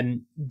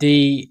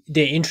 The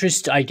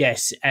interest, I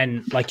guess,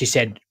 and like you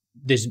said,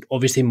 there's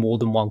obviously more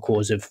than one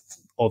cause of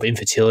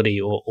infertility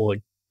or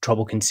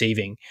trouble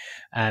conceiving.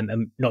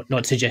 I'm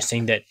not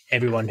suggesting that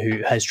everyone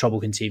who has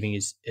trouble conceiving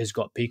has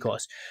got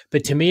PCOS,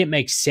 but to me, it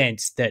makes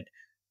sense that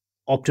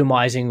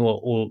optimizing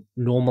or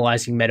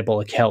normalizing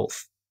metabolic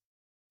health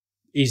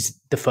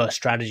is the first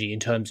strategy in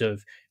terms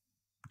of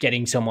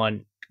getting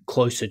someone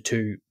closer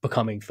to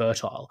becoming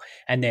fertile.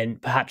 And then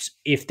perhaps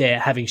if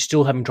they're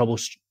still having trouble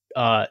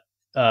ovulating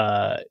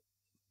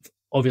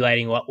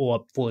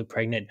or fully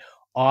pregnant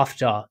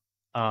after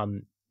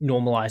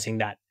normalizing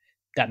that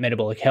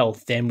metabolic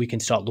health, then we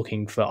can start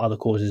looking for other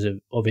causes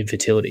of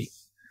infertility.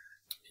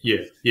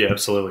 Yeah,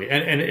 absolutely,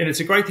 and it's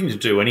a great thing to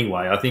do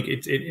anyway. I think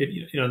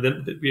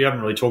we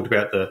haven't really talked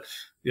about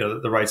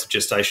the rates of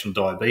gestational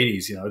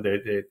diabetes,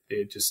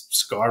 they're just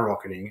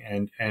skyrocketing,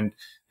 and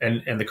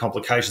the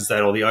complications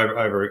that, or the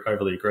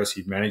overly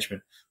aggressive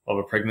management of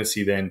a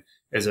pregnancy, then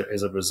as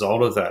a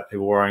result of that,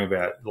 people worrying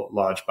about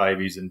large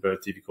babies and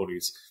birth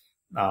difficulties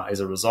as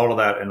a result of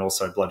that, and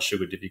also blood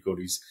sugar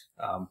difficulties,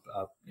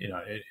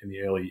 in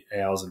the early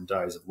hours and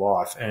days of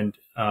life, and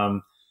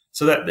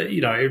so that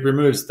it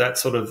removes that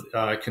sort of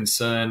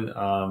concern.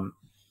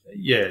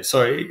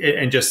 So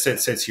and just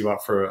sets you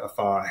up for a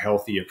far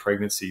healthier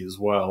pregnancy as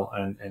well.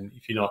 And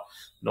if you're not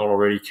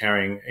already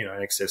carrying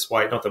excess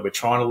weight, not that we're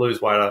trying to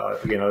lose weight,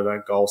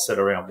 don't goal set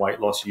around weight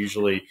loss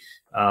usually,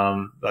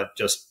 but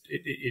just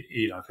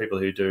people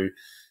who do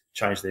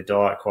change their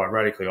diet quite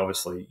radically,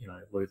 obviously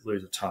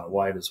lose a ton of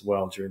weight as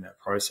well during that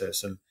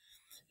process. And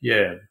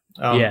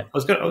I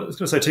was going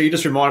to say too, you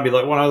just reminded me,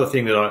 like, one other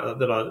thing that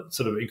I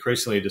sort of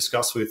increasingly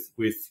discuss with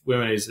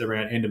women is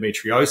around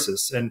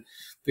endometriosis. And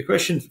the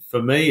question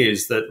for me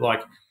is that,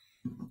 like,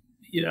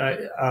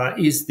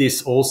 is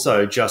this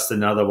also just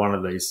another one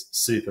of these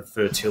super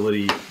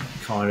fertility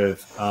kind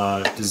of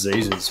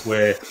diseases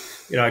where,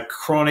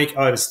 chronic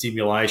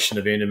overstimulation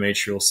of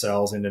endometrial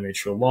cells,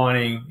 endometrial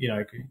lining,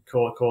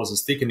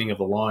 causes thickening of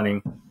the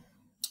lining,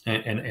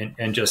 and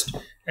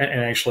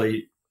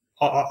actually,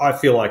 I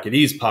feel like it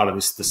is part of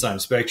the same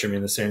spectrum,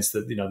 in the sense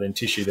that, then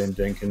tissue then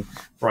can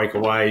break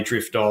away,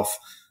 drift off,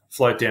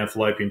 float down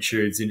fallopian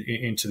tubes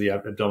into the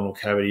abdominal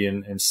cavity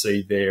and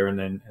seed there, and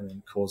then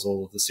cause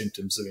all of the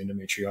symptoms of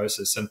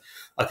endometriosis. And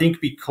I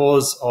think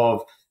because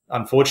of,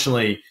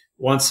 unfortunately,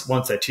 once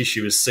that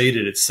tissue is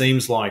seeded, it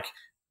seems like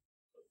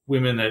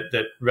women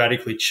that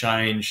radically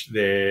change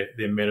their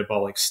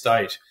metabolic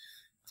state,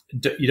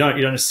 you don't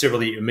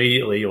necessarily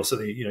immediately, or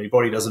certainly your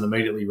body doesn't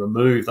immediately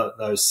remove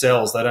those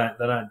cells. They don't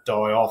die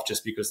off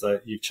just because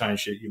you've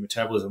changed your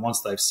metabolism.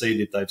 Once they've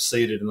seeded,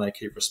 and they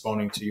keep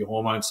responding to your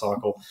hormone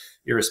cycle,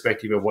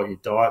 irrespective of what your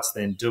diet's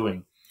then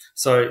doing.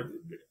 So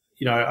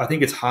I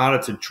think it's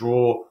harder to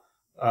draw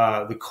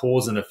the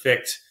cause and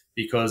effect,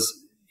 because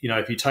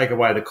if you take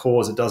away the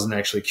cause, it doesn't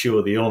actually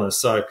cure the illness.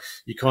 So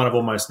you kind of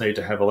almost need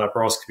to have a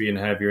laparoscopy and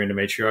have your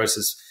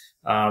endometriosis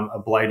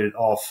ablated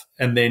off,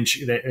 and then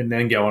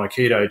go on a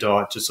keto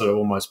diet to sort of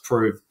almost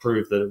prove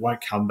that it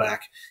won't come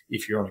back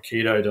if you're on a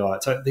keto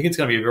diet. So I think it's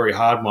going to be a very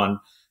hard one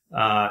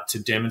to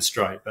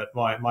demonstrate. But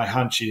my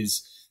hunch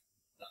is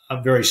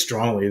very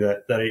strongly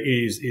that it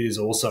is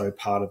also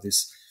part of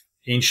this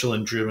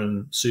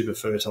insulin-driven, super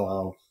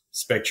fertile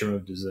spectrum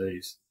of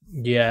disease.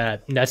 Yeah,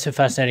 that's a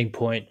fascinating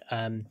point.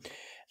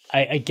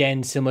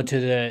 Again, similar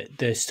to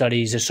the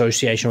studies,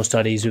 associational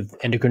studies of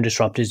endocrine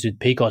disruptors with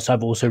PCOS,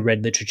 I've also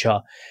read literature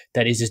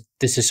that is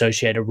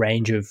disassociate a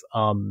range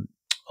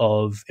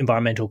of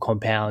environmental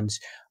compounds.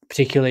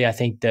 Particularly, I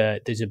think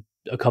there's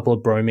a couple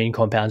of bromine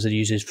compounds that are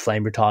used as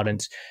flame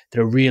retardants that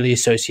are really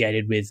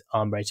associated with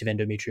rates of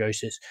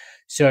endometriosis.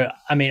 So,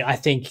 I mean, I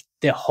think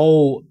the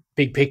whole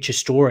big picture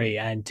story,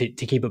 and to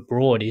keep it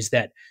broad, is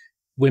that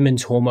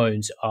women's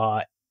hormones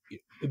are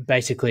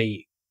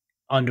basically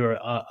under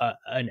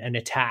an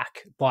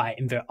attack by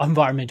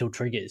environmental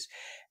triggers,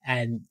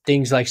 and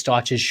things like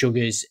starches,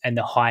 sugars, and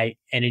the high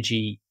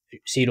energy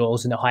seed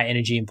oils and the high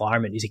energy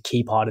environment is a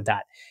key part of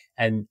that.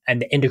 And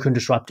the endocrine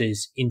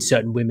disruptors in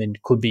certain women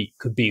could be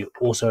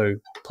also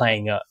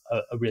playing a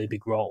really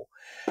big role.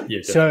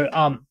 Yeah, so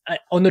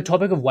on the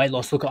topic of weight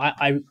loss, look,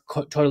 I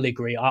totally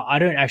agree. I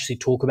don't actually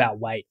talk about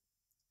weight.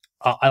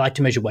 I like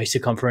to measure waist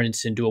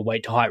circumference and do a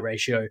weight to height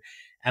ratio.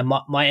 And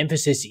my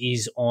emphasis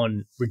is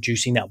on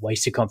reducing that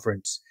waist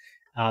circumference,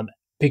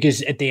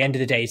 because at the end of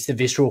the day, it's the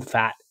visceral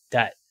fat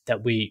that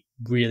we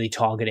really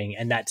targeting,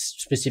 and that's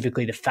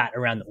specifically the fat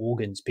around the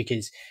organs,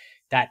 because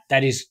that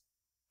is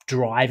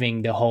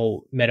driving the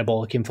whole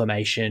metabolic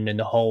inflammation and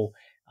the whole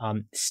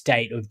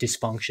state of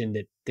dysfunction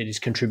that is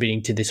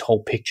contributing to this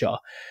whole picture.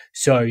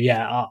 So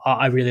yeah,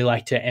 I really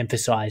like to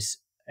emphasize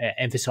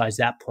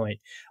that point.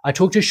 I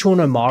talked to Sean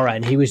O'Mara,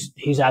 and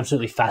he's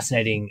absolutely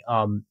fascinating.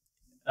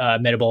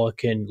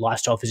 Metabolic and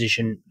lifestyle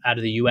physician out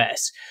of the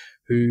US,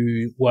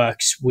 who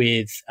works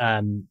with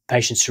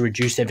patients to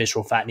reduce their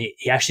visceral fat. And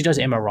he actually does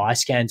MRI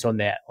scans on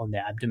their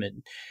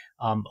abdomen,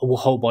 a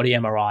whole body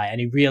MRI, and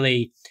he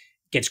really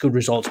gets good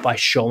results by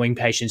showing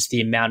patients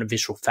the amount of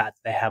visceral fat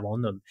they have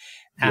on them.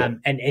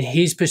 And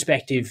his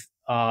perspective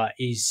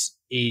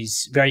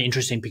is very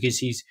interesting, because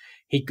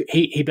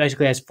he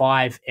basically has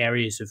 5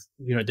 areas of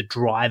the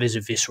drivers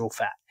of visceral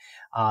fat: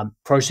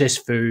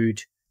 processed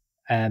food,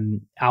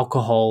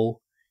 alcohol,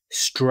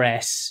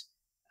 stress,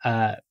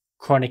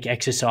 chronic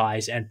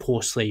exercise, and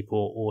poor sleep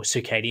or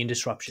circadian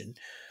disruption.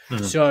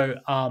 Mm-hmm. So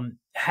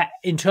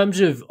in terms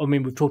of, I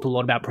mean, we've talked a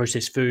lot about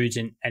processed foods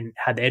and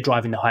how they're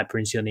driving the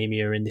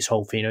hyperinsulinemia and this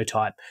whole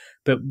phenotype,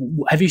 but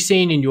have you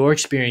seen in your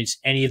experience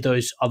any of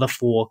those other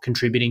 4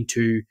 contributing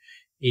to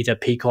either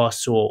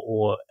PCOS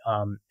or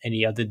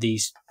any other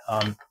these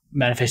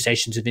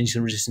manifestations of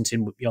insulin resistance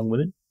in young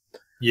women?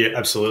 Yeah,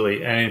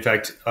 absolutely. And in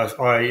fact,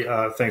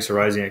 I thanks for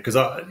raising it, because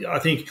I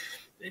think,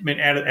 I mean,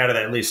 out of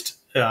that list,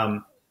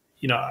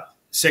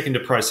 second to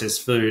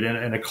processed food,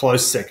 and a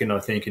close second, I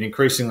think. And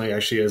increasingly,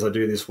 actually, as I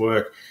do this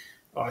work,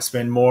 I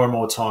spend more and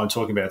more time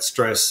talking about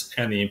stress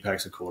and the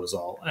impacts of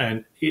cortisol.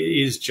 And it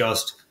is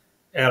just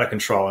out of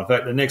control. In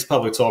fact, the next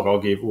public talk I'll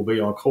give will be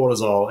on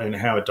cortisol and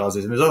how it does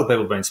this. And there's other people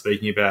who've been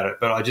speaking about it,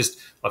 but I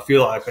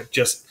feel like I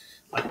just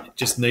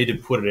need to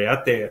put it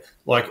out there.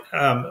 Like,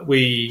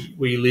 we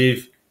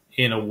live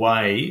in a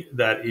way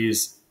that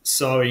is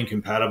so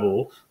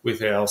incompatible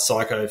with our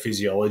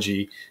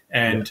psychophysiology,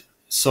 and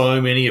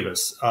so many of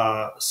us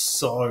are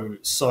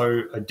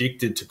so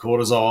addicted to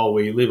cortisol.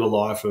 We live a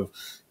life of,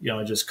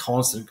 just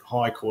constant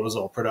high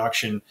cortisol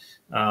production,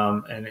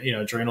 and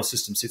adrenal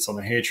system sits on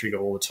the hair trigger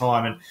all the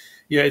time. And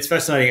yeah, it's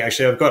fascinating.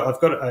 Actually, I've got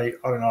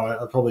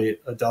probably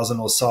a dozen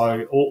or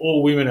so,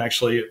 all women,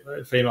 actually,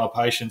 female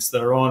patients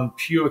that are on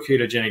pure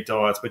ketogenic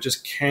diets, but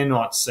just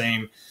cannot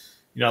seem,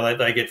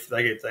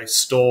 they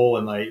stall,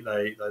 and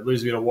they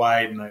lose a bit of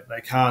weight, and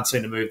they can't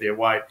seem to move their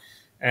weight,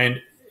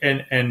 and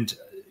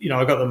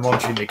I've got them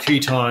monitoring their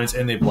ketones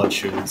and their blood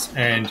sugars,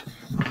 and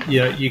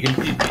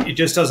it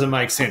just doesn't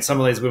make sense. Some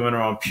of these women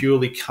are on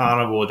purely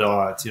carnivore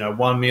diets,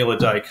 1 meal a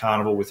day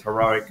carnivore with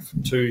heroic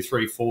 2,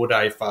 3, 4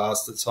 day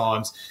fasts at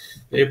times.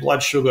 Their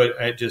blood sugar,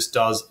 it just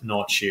does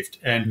not shift,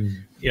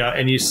 and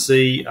and you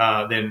see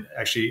then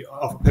actually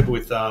people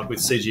with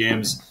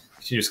CGMs,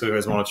 continuous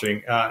glucose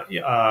monitoring.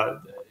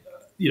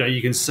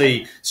 You can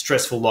see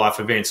stressful life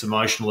events,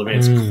 emotional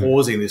events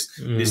causing this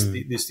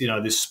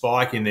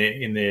spike in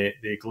their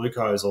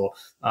glucose, or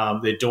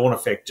their dawn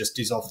effect just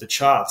is off the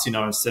charts.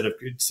 Instead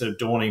of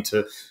dawning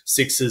to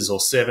 6s or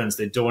 7s,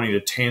 they're dawning to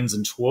 10s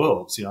and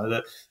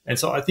 12s. And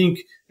so I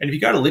think, and if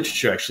you go to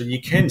literature, actually,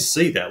 you can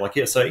see that.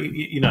 So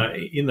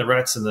in the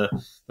rats and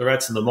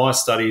the mice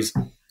studies,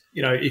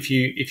 if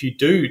you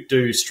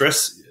do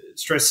stress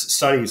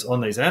studies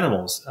on these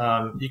animals,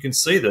 you can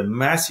see the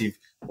massive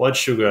blood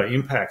sugar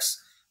impacts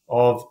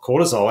of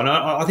cortisol. And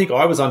I think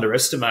I was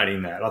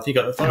underestimating that. I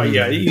thought,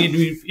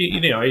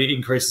 it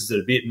increases it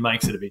a bit and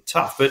makes it a bit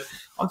tough. But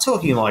I'm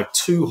talking like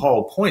 2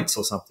 whole points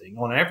or something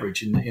on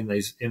average in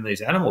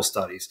these animal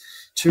studies,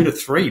 2 to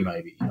 3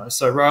 maybe.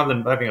 So rather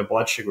than having a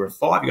blood sugar of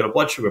 5, you've got a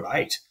blood sugar of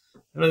 8.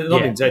 It's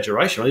not an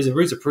exaggeration. These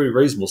are pretty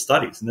reasonable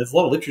studies, and there's a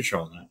lot of literature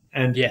on that.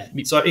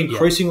 And so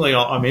increasingly,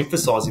 I'm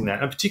emphasising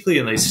that, and particularly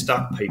in these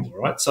stuck people,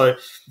 right? So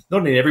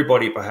not in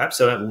everybody,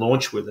 perhaps, I don't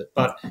launch with it,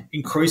 but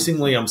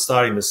increasingly I'm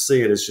starting to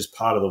see it as just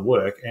part of the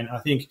work. And I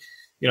think,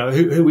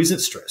 who isn't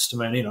stressed?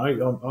 I mean,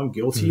 I'm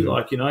guilty,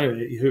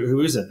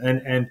 who isn't?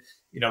 And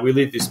we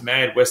live this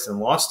mad Western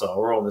lifestyle.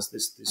 We're on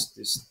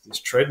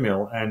this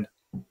treadmill, and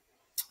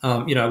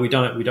we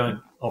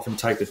don't often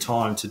take the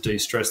time to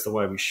de-stress the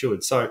way we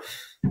should. So,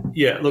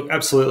 yeah, look,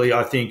 absolutely.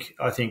 I think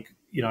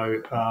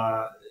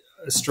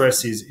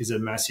stress is a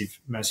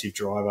massive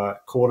driver.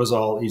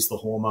 Cortisol is the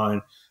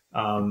hormone,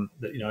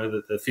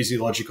 the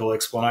physiological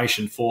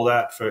explanation for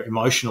that, for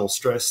emotional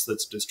stress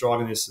that's just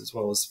driving this, as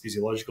well as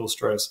physiological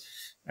stress.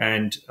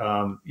 And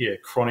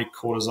chronic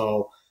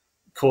cortisol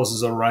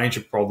causes a range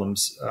of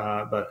problems,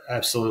 but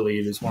absolutely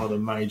it is one of the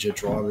major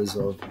drivers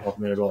of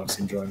metabolic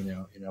syndrome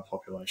in our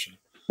population.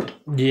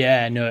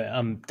 Yeah,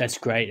 no, that's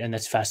great, and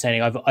that's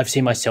fascinating. I've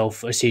seen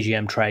myself a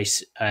CGM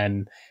trace,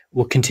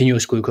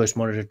 continuous glucose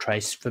monitor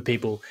trace for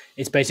people.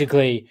 It's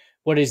basically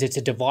it's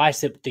a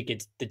device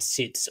that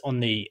sits on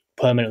the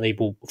permanently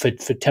for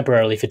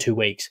temporarily for 2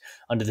 weeks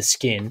under the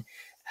skin,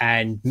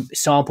 and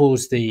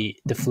samples the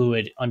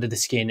fluid under the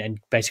skin, and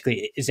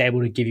basically is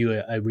able to give you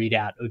a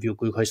readout of your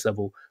glucose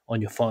level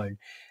on your phone.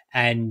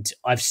 And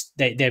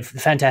they're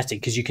fantastic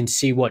because you can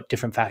see what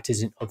different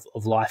factors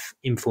of life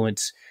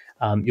influence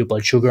your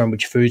blood sugar, and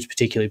which foods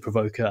particularly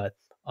provoke a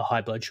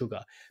high blood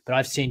sugar. But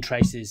I've seen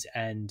traces,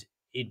 and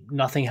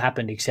nothing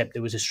happened except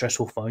there was a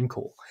stressful phone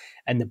call,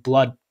 and the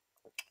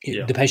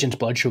patient's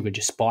blood sugar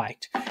just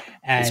spiked.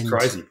 And it's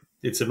crazy.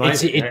 It's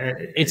amazing.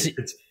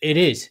 It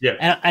is.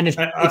 Yeah, and it's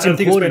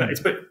important.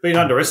 It's been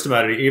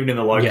underestimated even in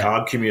the low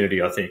carb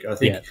community. I think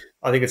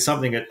it's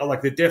something that,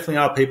 like, there definitely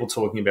are people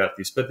talking about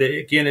this, but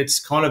again, it's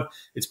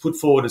put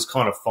forward as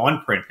kind of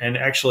fine print. And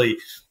actually,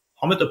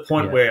 I'm at the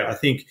point where I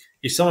think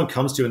if someone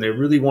comes to you and they're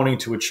really wanting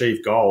to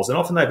achieve goals, and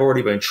often they've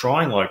already been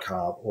trying low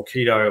carb or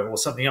keto or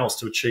something else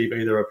to achieve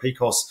either a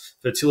PCOS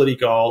fertility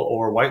goal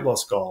or a weight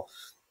loss goal,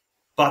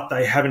 but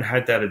they haven't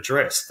had that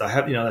addressed.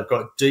 They've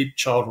got deep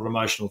childhood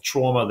emotional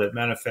trauma that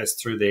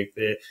manifests through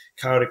their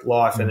chaotic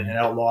life and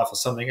adult life or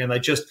something, and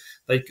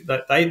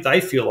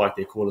they feel like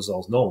their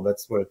cortisol's normal.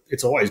 That's where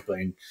it's always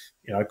been.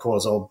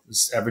 Cortisol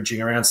is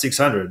averaging around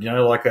 600.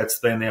 Like that's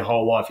been their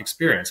whole life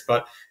experience.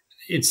 But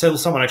until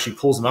someone actually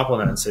pulls them up on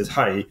that and says,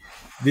 "Hey,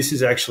 this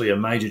is actually a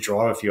major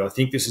driver for you. I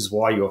think this is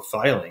why you're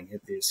failing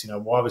at this.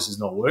 Why this is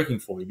not working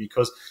for you,"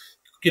 because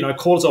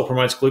cortisol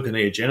promotes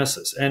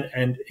gluconeogenesis.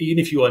 And even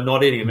if you are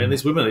not eating,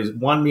 these women, these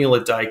 1 meal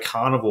a day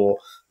carnivore,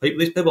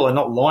 these people are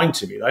not lying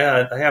to me.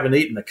 They haven't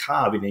eaten a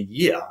carb in a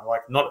year,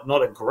 like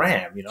not a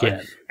gram,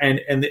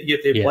 and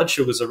yet their blood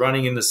sugars are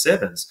running in the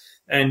 7s,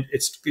 and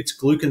it's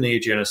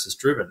gluconeogenesis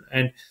driven.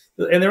 And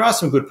and there are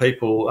some good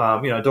people.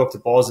 Dr.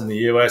 Boz in the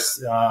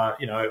US, a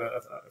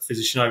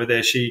physician over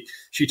there, she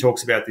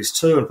talks about this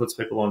too and puts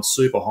people on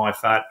super high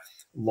fat,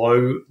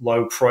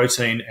 low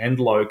protein and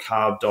low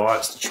carb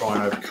diets to try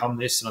and overcome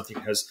this, and I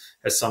think has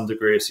some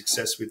degree of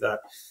success with that.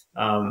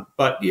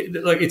 But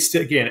it's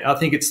again, I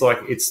think it's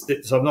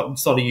it's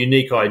not a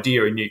unique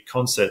idea, a unique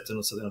concept, and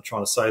also I'm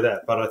trying to say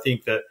that, but I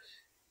think that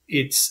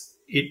it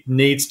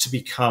needs to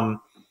become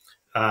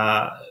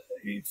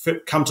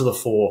come to the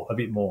fore a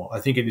bit more. I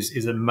think it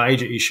is a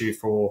major issue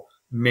for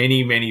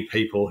many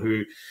people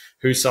who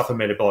suffer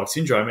metabolic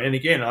syndrome. And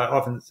again, I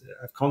often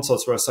have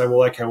consults where I say,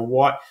 well, okay,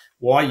 why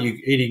are you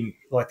eating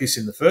like this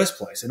in the first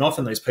place? And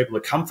often these people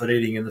are comfort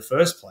eating in the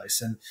first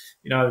place. And,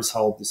 this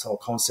whole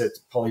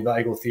concept,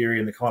 polyvagal theory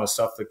and the kind of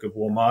stuff that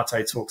Gabor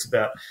Mate talks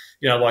about,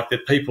 like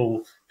that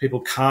people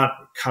can't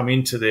come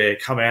out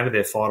of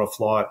their fight or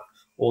flight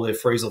or their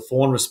freeze or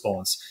fawn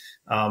response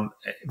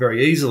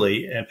very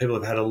easily. And people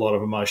have had a lot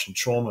of emotional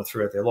trauma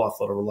throughout their life,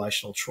 a lot of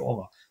relational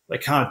trauma. They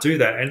can't do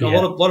that, and a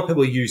lot of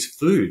people use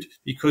food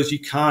because you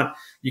can't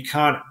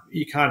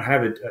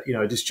have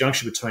a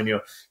disjunction between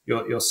your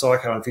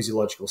psycho and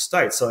physiological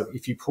state. So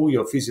if you pull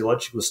your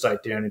physiological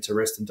state down into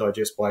rest and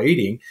digest by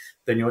eating,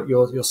 then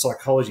your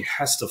psychology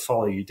has to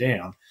follow you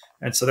down,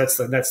 and so that's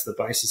the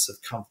basis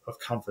of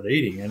comfort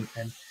eating.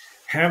 And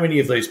how many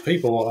of these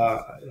people,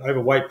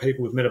 overweight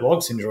people with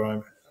metabolic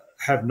syndrome,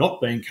 have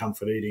not been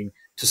comfort eating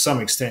to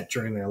some extent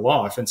during their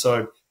life, and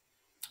so.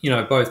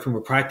 Both from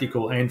a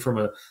practical and from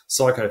a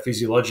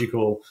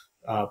psychophysiological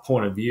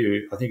point of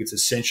view, I think it's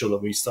essential that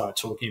we start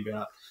talking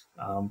about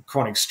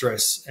chronic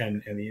stress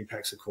and the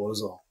impacts of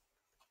cortisol.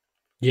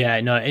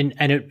 Yeah, no, and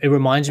it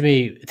reminds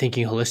me,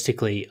 thinking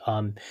holistically,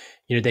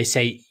 they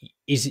say,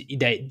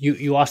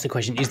 you ask the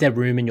question, is there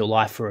room in your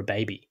life for a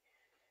baby?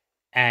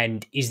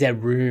 And is there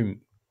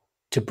room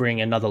to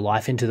bring another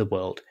life into the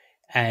world?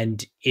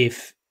 And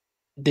if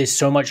there's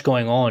so much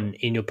going on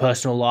in your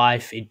personal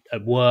life,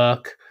 at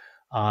work,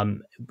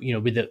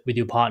 with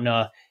your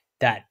partner,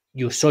 that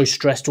you're so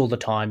stressed all the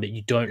time that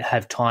you don't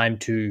have time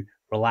to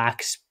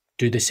relax,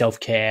 do the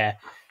self-care,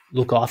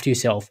 look after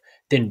yourself,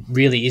 then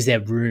really is there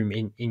room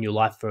in your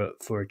life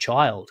for a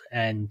child?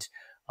 And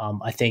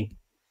I think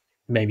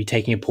maybe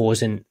taking a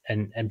pause and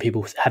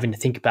people having to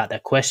think about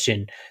that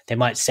question, they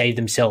might save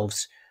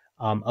themselves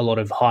a lot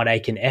of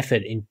heartache and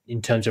effort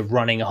in terms of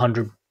running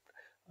 100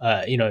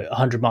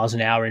 miles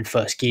an hour in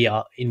first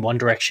gear in one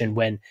direction,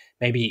 when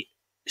maybe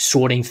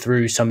sorting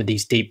through some of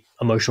these deep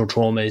emotional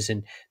traumas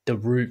and the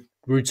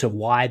roots of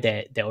why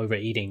they're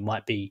overeating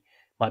might be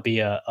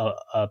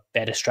a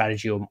better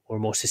strategy or a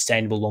more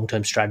sustainable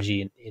long-term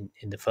strategy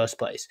in the first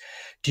place.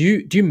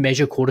 Do you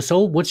measure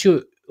cortisol? What's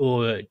your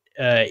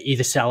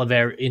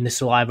either in the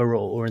saliva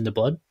or in the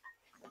blood?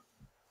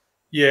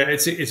 Yeah,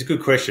 it's a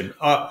good question.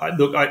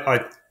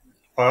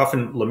 I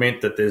often lament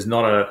that there's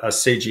not a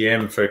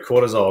CGM for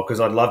cortisol, because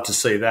I'd love to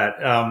see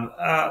that.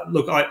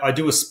 I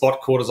do a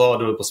spot cortisol. I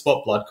do a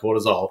spot blood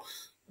cortisol,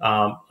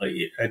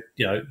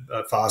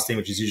 fasting,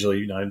 which is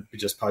usually,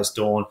 just post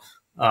dawn,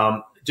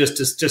 just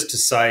to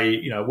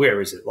say, where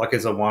is it? Like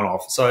as a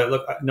one-off. So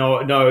look, no,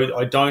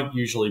 I don't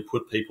usually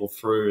put people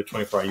through a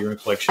 24-hour urine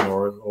collection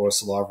or a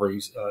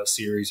salivary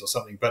series or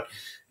something. But,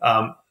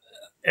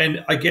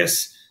 and I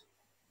guess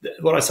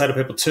what I say to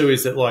people too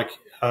is that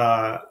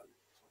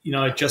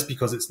just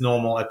because it's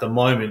normal at the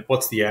moment,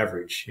 what's the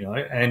average,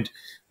 And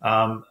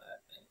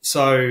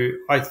so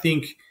I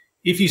think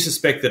if you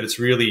suspect that it's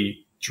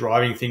really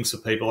driving things for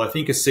people, I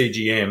think a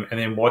CGM and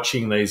then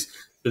watching these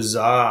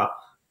bizarre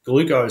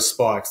glucose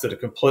spikes that are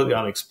completely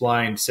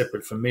unexplained,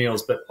 separate from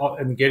meals,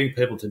 and getting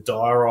people to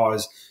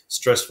diarise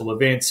stressful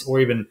events or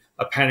even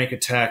a panic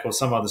attack or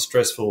some other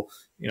stressful,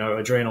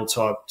 adrenal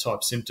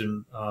type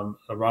symptom,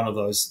 a run of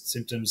those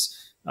symptoms,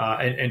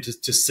 and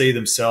to see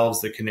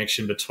themselves, the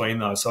connection between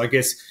those. So I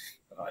guess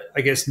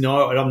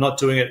no, I'm not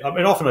doing it. I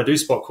mean, often I do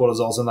spot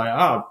cortisols and they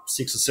are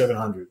 600 or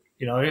 700,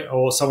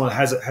 or someone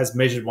has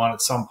measured one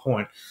at some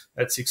point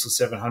at 600 or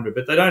 700,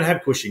 but they don't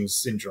have Cushing's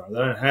syndrome. They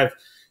don't have,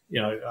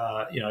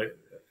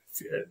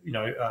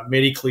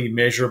 medically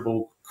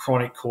measurable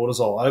chronic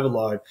cortisol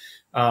overload.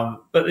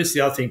 But it's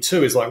the other thing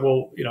too is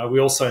we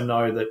also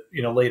know that,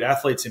 elite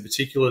athletes in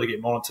particular, they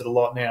get monitored a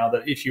lot now,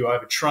 that if you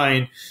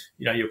overtrain,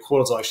 your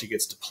cortisol actually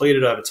gets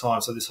depleted over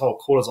time. So this whole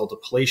cortisol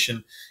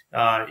depletion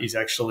is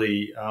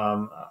actually,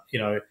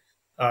 a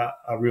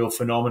real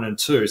phenomenon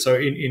too. So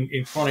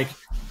in chronic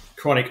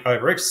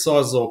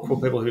overexercises or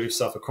people who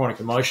suffer chronic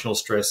emotional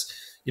stress,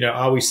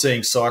 are we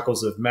seeing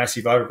cycles of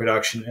massive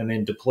overproduction and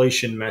then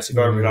depletion, massive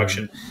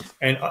overproduction?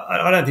 And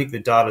I don't think the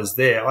data's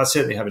there. I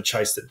certainly haven't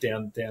chased it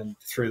down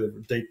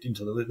through deep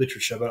into the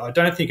literature, but I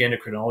don't think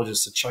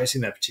endocrinologists are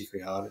chasing that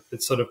particularly hard.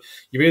 It's sort of,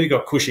 you've either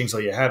got Cushing's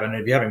or you haven't.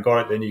 And if you haven't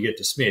got it, then you get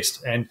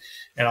dismissed. And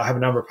I have a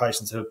number of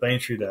patients who have been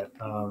through that.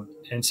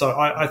 And so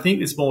I think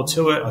there's more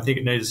to it. I think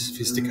it needs a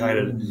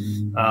sophisticated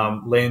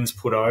lens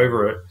put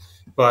over it.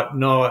 But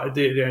no,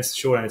 the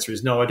short answer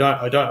is no, I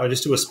don't. I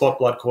just do a spot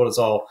blood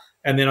cortisol.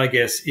 And then I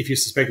guess if you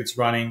suspect it's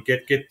running,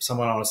 get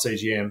someone on a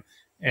CGM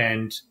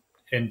and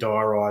and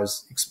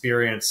diarise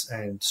experience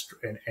and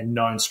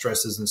known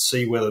stresses and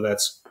see whether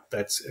that's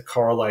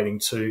correlating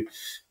to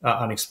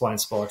unexplained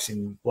spikes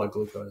in blood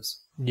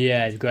glucose.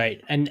 Yeah,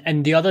 great.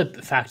 And the other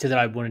factor that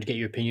I wanted to get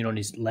your opinion on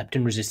is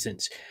leptin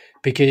resistance,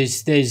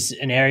 because there's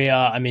an area,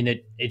 I mean,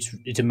 that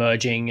it's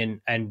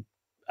emerging, and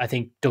I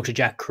think Dr.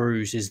 Jack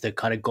Kruse is the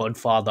kind of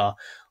godfather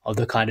of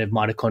the kind of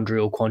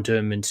mitochondrial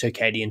quantum and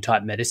circadian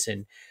type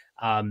medicine.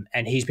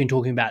 And he's been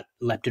talking about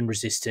leptin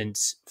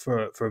resistance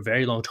for a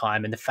very long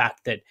time, and the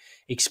fact that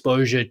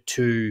exposure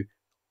to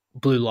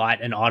blue light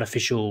and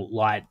artificial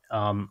light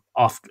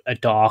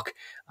at dark,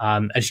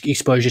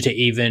 exposure to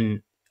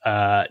even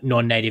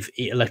non-native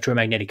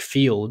electromagnetic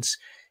fields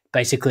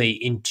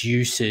basically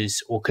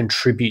induces or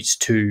contributes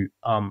to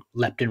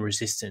leptin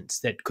resistance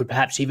that could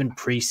perhaps even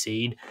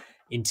precede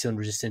insulin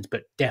resistance,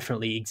 but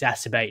definitely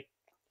exacerbate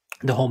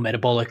the whole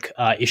metabolic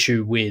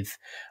issue with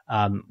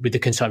the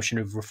consumption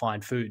of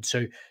refined food.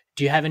 So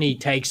do you have any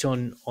takes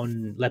on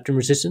leptin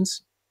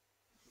resistance?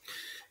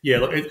 Yeah,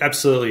 look,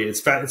 absolutely.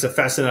 It's a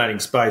fascinating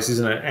space,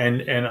 isn't it?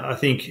 And I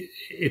think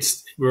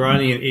we're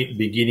only in the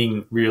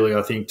beginning, really,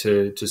 I think,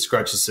 to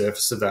scratch the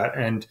surface of that.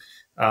 And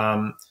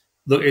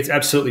look, it's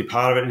absolutely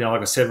part of it.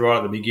 Like I said right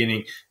at the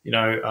beginning,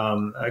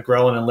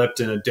 ghrelin and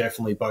leptin are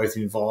definitely both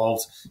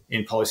involved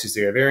in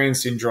polycystic ovarian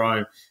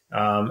syndrome.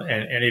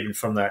 And even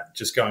from that,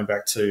 just going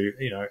back to,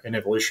 an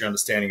evolutionary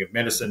understanding of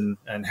medicine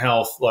and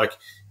health,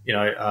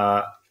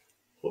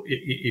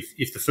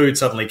 if the food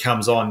suddenly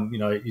comes on,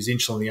 is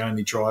insulin the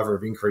only driver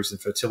of increase in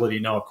fertility?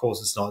 No, of course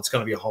it's not. It's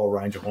going to be a whole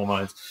range of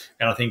hormones.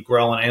 And I think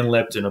ghrelin and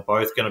leptin are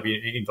both going to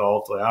be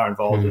involved, or are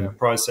involved in that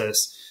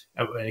process.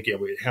 And again,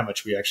 how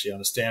much we actually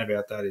understand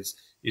about that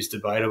is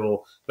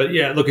debatable. But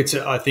yeah, look,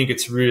 I think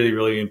it's really,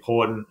 really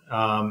important,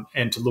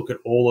 and to look at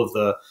all of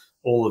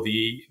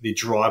the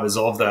drivers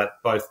of that,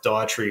 both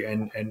dietary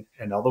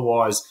and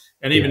otherwise.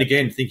 And even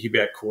again, thinking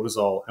about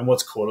cortisol and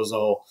what's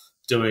cortisol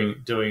doing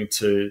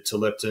to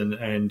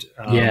leptin and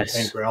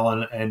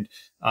ghrelin and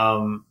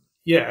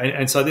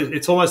so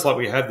it's almost like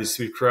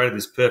we've created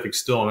this perfect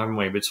storm, haven't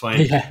we,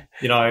 between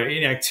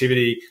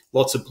inactivity,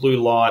 lots of blue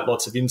light,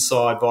 lots of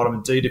inside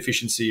vitamin D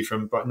deficiency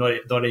from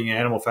not eating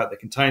animal fat that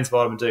contains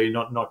vitamin D,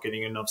 not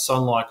getting enough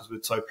sunlight because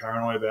we're so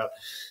paranoid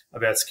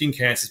about skin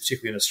cancers,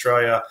 particularly in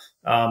Australia.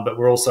 But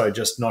we're also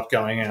just not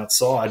going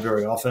outside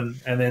very often.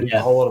 And then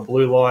a whole lot of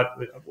blue light,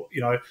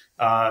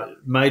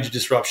 major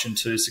disruption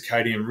to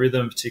circadian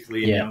rhythm,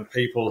 particularly in young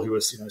people who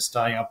are,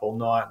 staying up all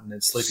night and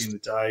then sleeping in the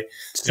day.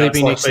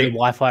 Sleeping next to the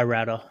Wi-Fi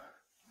router.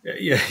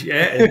 Yeah,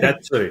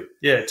 that too.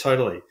 Yeah,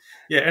 totally.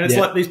 Yeah, and it's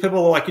like these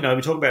people are like,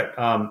 we talk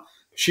about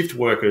shift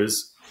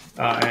workers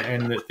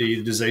and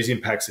the disease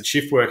impacts that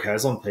shift work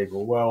has on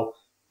people. Well,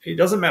 it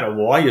doesn't matter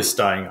why you're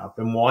staying up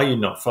and why you're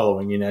not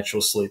following your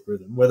natural sleep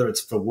rhythm, whether it's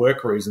for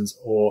work reasons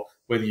or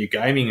whether you're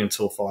gaming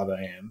until 5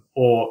 a.m.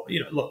 or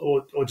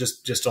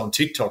just on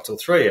TikTok till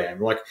 3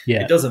 a.m.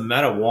 It doesn't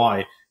matter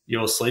why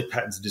your sleep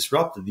patterns are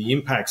disrupted. The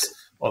impacts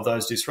of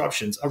those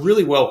disruptions are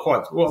really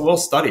quite well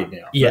studied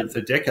now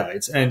for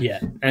decades, and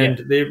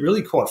they're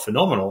really quite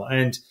phenomenal.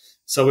 And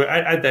so we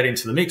add that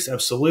into the mix,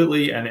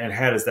 absolutely. And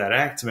how does that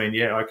act? I mean,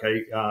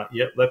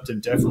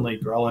 leptin definitely,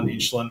 ghrelin,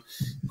 insulin,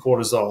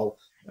 cortisol.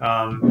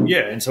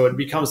 And so it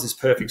becomes this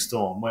perfect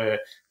storm where,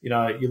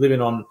 you're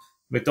living on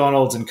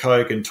McDonald's and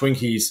Coke and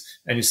Twinkies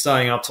and you're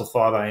staying up till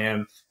 5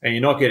 a.m. and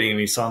you're not getting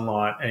any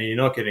sunlight and you're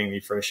not getting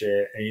any fresh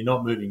air and you're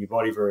not moving your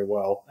body very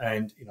well.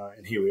 And,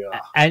 and here we are.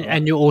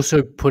 And you're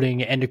also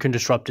putting endocrine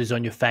disruptors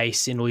on your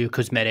face in all your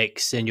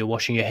cosmetics, and you're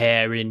washing your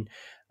hair in,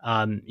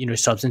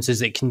 substances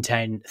that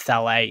contain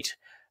phthalate,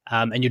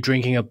 and you're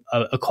drinking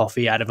a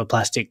coffee out of a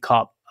plastic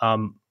cup,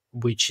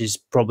 which has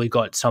probably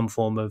got some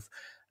form of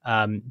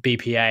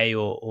BPA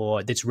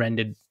or that's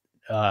rendered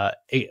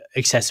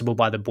accessible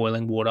by the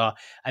boiling water.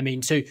 I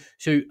mean, so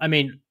I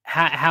mean,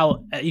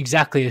 how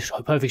exactly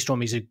a perfect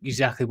storm is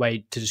exactly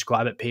way to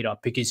describe it, Peter,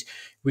 because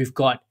we've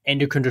got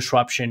endocrine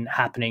disruption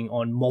happening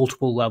on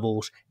multiple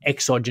levels,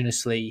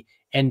 exogenously,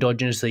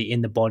 endogenously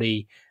in the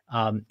body,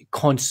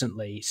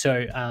 constantly.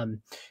 So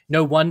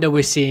no wonder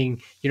we're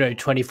seeing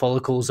 20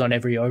 follicles on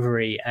every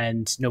ovary,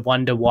 and no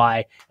wonder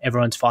why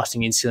everyone's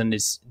fasting insulin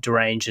is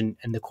deranged and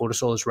the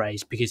cortisol is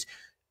raised, because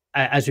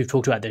as we've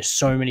talked about, there's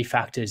so many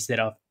factors that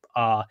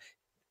are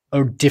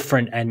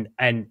different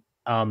and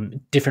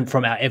different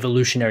from our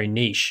evolutionary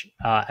niche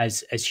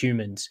as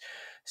humans.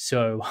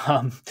 So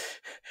I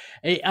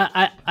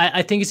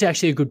think it's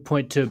actually a good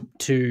point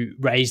to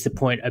raise the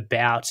point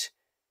about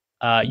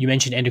you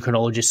mentioned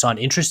endocrinologists aren't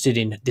interested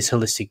in this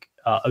holistic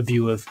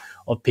view of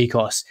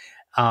PCOS.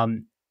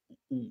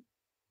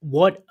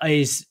 What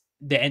is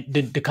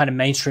the kind of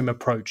mainstream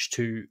approach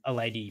to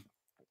a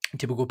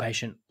typical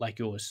patient like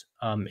yours,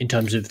 in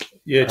terms of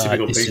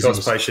typical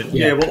PCOS patient?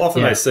 Well,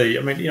 often they see.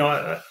 I mean,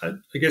 I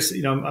guess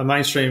a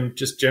mainstream,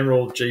 just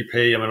general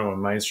GP. I mean, I'm a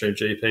mainstream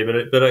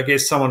GP, but I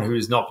guess someone who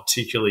is not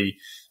particularly,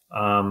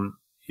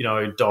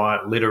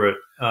 diet literate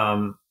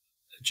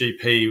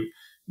GP.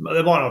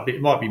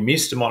 It might be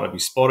missed. It might not be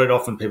spotted.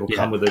 Often people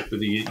come with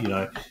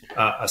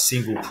a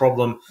single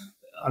problem.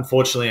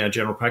 Unfortunately, our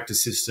general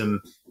practice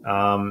system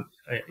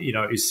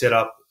is set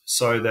up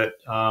so that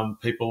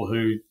people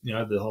who,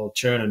 the whole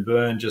churn and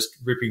burn, just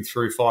ripping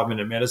through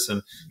 5-minute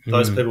medicine,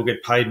 those people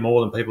get paid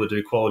more than people who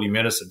do quality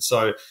medicine.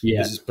 So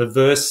there's this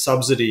perverse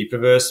subsidy,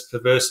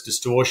 perverse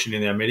distortion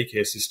in our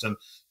Medicare system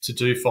to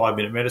do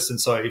 5-minute medicine.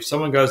 So if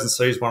someone goes and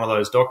sees one of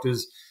those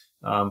doctors,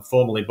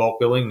 formerly bulk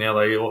billing, now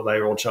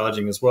they're all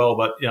charging as well,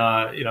 but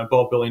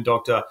bulk billing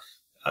doctor,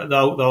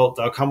 they'll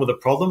come with a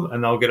problem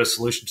and they'll get a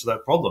solution to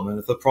that problem. And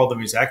if the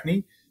problem is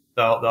acne,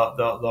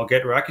 they'll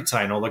get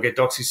Roaccutane or they'll get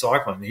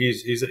doxycycline.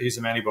 Here's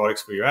some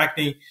antibiotics for your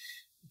acne.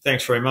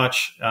 Thanks very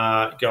much.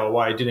 Go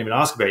away. Didn't even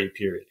ask about your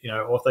period.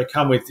 Or if they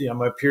come with,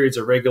 my periods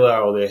are regular,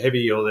 or they're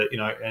heavy, or they're,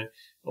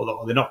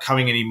 or they're not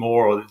coming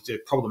anymore, or they're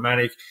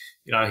problematic.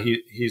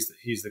 Here's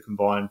the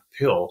combined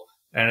pill,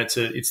 and it's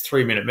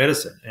 3-minute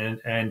medicine,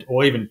 and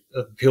or even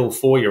a pill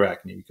for your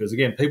acne, because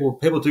again,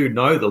 people do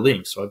know the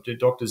links. Right?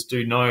 Doctors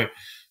do know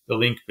the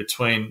link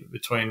between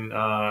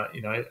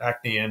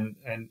acne and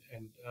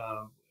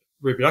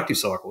reproductive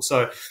cycle.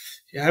 So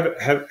you have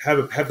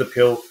the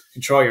pill,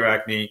 control your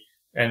acne,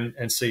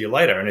 and see you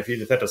later. And if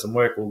that doesn't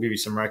work, we'll give you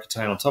some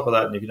Roaccutane on top of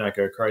that. And if you don't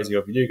go crazy, or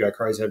if you do go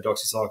crazy, have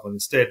doxycycline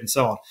instead, and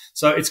so on.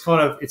 So it's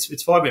kind of it's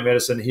 5-minute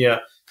medicine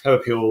here. Have a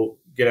pill,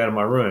 get out of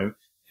my room,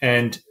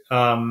 and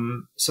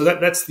so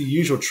that's the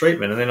usual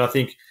treatment. And then I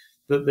think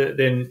that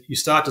then you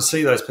start to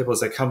see those people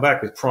as they come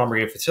back with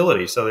primary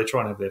infertility. So they're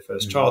trying to have their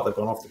first child. They've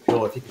gone off the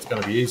pill. I think it's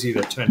going to be easy.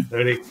 They've turned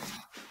 30.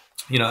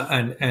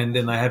 And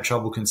then they have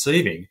trouble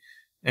conceiving,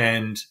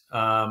 and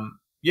and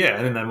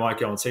then they might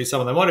go and see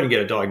someone. They might even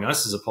get a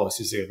diagnosis of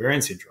polycystic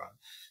ovarian syndrome.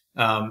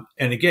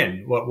 And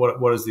again,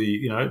 what is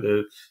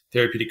the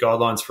therapeutic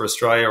guidelines for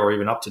Australia, or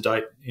even up to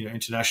date,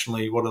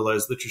 internationally? What do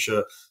those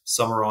literature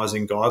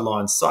summarising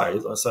guidelines say?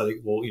 They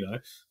say,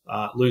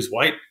 lose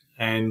weight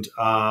and take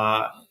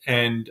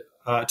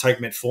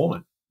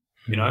metformin.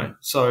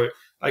 So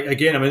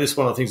again, this is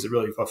one of the things that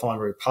really I find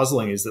very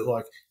puzzling, is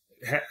that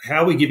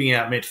how are we giving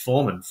out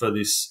metformin for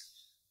this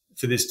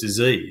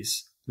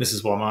disease? This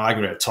is why my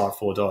argument about type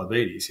 4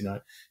 diabetes.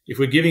 If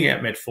we're giving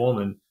out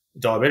metformin,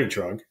 diabetic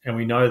drug, and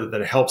we know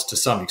that it helps to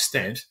some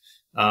extent,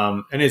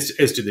 and as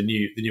do the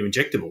new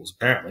injectables.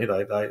 Apparently,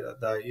 they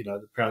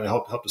apparently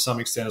help to some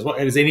extent as well.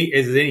 And as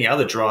any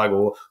other drug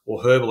or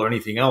herbal or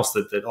anything else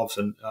that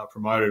often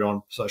promoted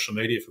on social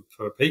media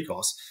for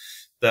PCOS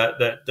that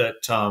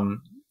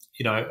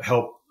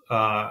help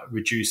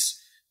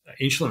reduce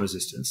insulin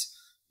resistance.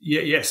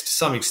 Yes, to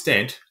some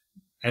extent.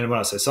 And when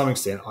I say some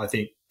extent, I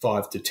think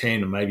 5 to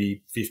 10 or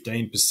maybe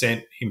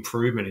 15%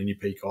 improvement in your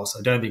PCOS.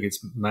 I don't think it's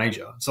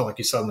major. It's not like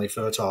you're suddenly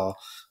fertile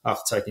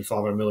after taking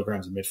 500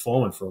 milligrams of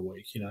metformin for a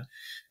week,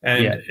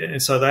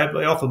 And so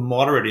they offer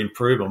moderate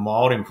improvement,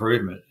 mild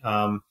improvement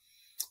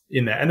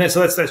in that. And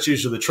so that's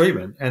usually the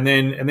treatment. And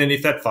then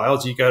if that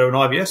fails, you go to an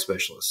IVF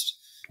specialist.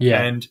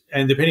 Yeah. And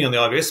depending on the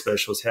IVF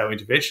specialist, how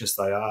interventionist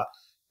they are,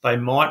 they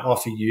might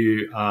offer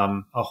you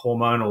a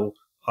hormonal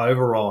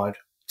override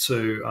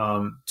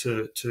to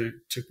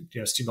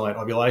stimulate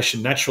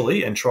ovulation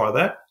naturally, and try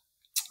that.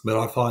 But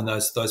I find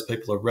those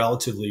people are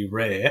relatively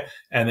rare,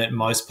 and that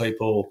most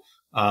people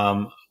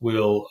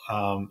will.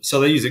 So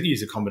they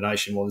use a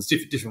combination. Well, there's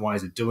different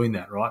ways of doing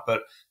that, right?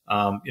 But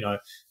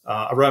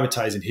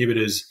aromatase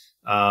inhibitors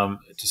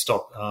to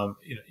stop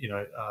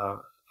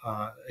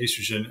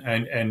estrogen,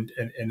 and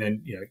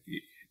then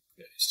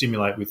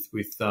stimulate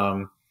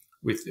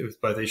with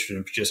both estrogen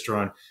and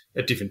progesterone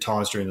at different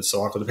times during the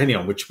cycle, depending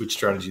on which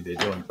strategy they're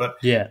doing. But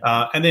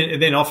and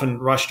then often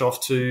rushed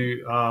off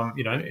to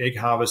egg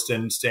harvest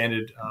and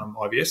standard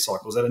IVF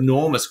cycles at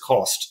enormous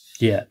cost.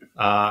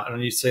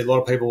 And you see a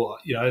lot of people,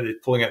 they're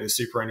pulling out their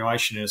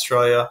superannuation in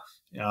Australia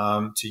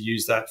to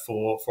use that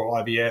for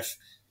IVF,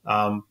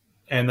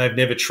 and they've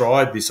never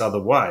tried this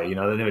other way. They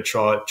never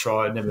tried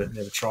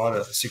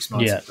a 6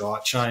 months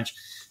diet change.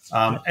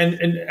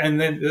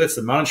 And then that's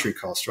the monetary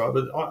cost, right?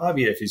 But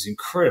IVF is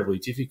incredibly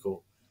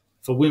difficult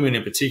for women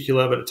in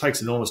particular, but it takes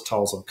enormous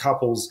tolls on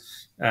couples.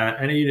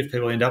 And even if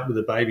people end up with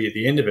a baby at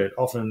the end of it,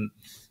 often,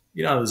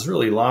 there's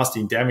really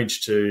lasting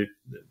damage to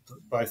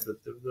both the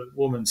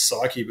woman's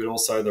psyche, but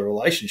also the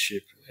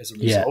relationship as a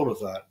result of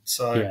that.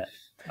 So,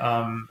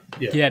 I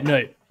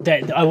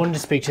wanted to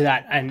speak to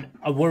that, and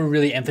I want to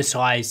really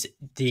emphasize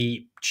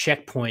the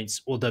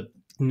checkpoints, or the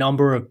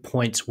number of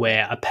points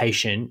where a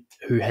patient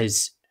who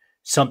has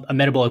a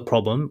metabolic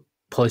problem,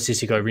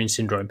 polycystic ovarian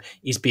syndrome,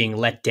 is being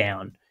let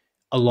down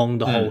along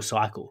the whole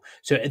cycle.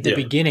 So at the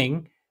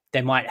beginning,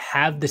 they might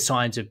have the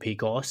signs of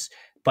PCOS,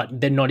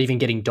 but they're not even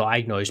getting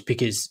diagnosed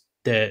because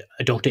a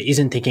doctor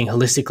isn't thinking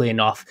holistically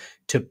enough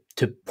to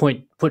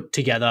put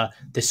together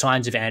the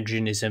signs of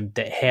androgenism,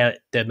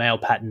 the male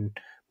pattern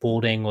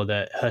balding, or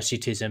the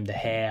hirsutism, the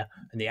hair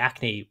and the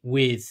acne,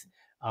 with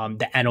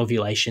the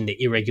anovulation,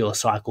 the irregular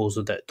cycles,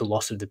 or the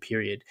loss of the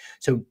period.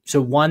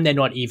 So one, they're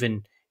not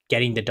even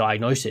getting the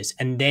diagnosis,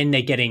 and then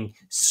they're getting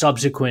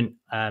subsequent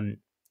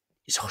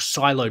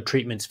siloed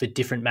treatments for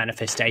different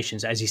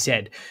manifestations. As you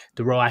said,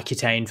 the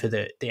Roaccutane for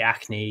the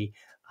acne,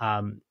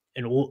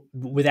 and all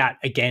without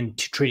again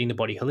treating the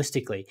body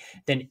holistically,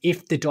 then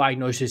if the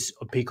diagnosis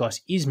of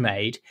PCOS is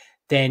made,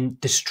 then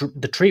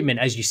the treatment,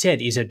 as you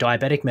said, is a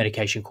diabetic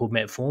medication called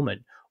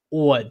metformin,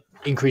 or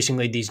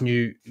increasingly these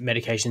new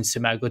medications,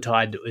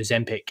 semaglutide,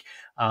 Ozempic,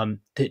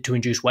 to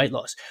induce weight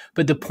loss.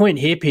 But the point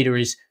here, Peter,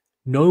 is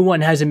no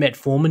one has a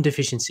metformin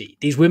deficiency.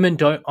 These women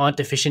aren't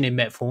deficient in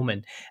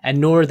metformin, and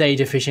nor are they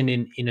deficient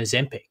in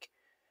Ozempic.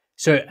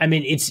 So, I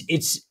mean,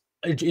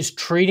 it's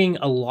treating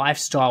a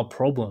lifestyle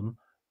problem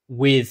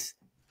with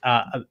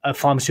a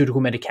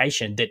pharmaceutical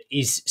medication that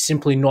is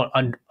simply not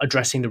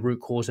addressing the root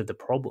cause of the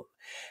problem.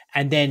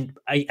 And then,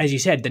 as you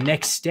said, the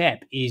next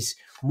step is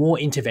more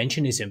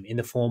interventionism in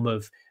the form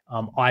of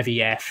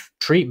IVF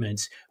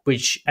treatments,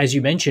 which, as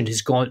you mentioned,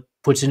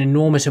 puts an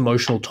enormous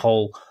emotional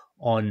toll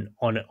on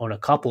a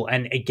couple,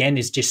 and again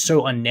is just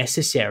so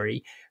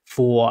unnecessary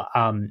for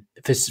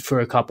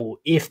a couple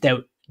if they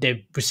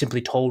were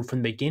simply told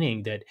from the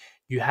beginning that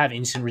you have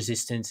insulin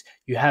resistance,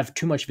 you have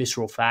too much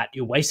visceral fat,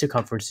 your waist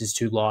circumference is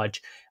too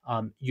large,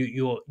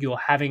 you're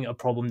having a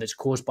problem that's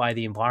caused by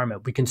the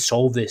environment. We can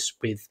solve this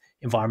with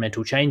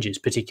environmental changes,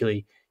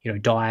 particularly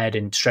diet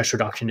and stress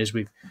reduction, as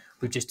we've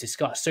just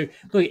discussed. So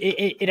look,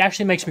 it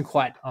actually makes me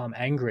quite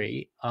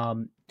angry.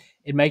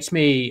 It makes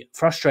me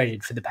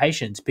frustrated for the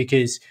patients,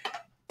 because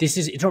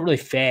it's not really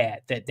fair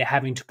that they're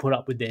having to put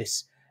up with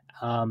this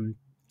and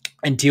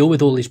deal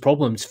with all these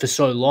problems for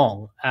so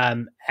long,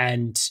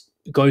 and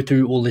go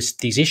through all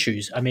these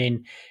issues. I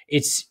mean,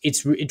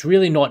 it's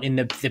really not in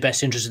the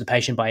best interest of the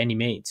patient by any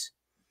means.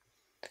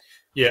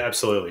 Yeah,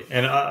 absolutely.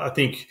 And I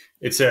think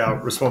it's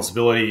our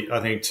responsibility, I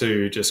think,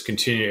 to just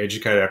continue to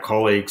educate our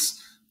colleagues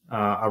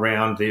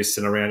around this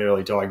and around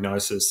early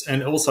diagnosis,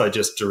 and also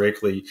just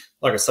directly,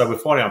 like I say, we're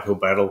fighting an uphill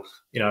battle.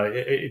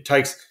 It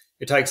takes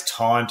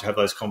time to have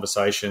those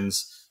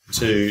conversations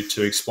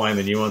to explain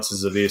the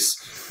nuances of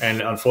this.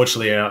 And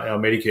unfortunately, our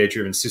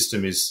Medicare-driven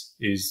system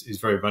is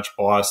very much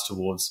biased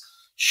towards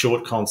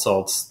short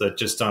consults that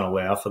just don't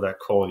allow for that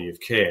quality of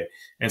care.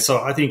 And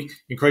so I think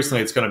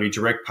increasingly it's going to be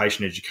direct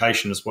patient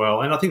education as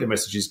well. And I think the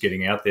message is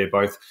getting out there,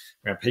 both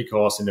around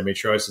PCOS,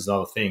 endometriosis, and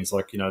other things.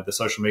 Like, the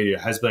social media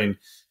has been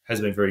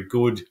very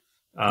good,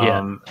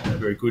 a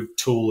very good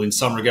tool in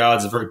some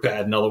regards, very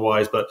bad in other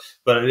ways, but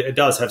it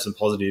does have some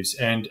positives.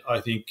 And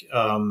I think,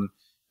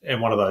 and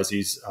one of those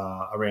is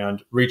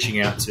around reaching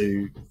out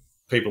to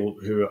people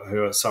who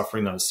are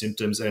suffering those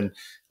symptoms and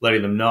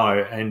letting them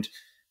know. And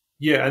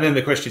then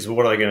the question is, well,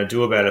 what are they going to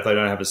do about it if they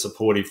don't have a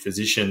supportive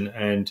physician?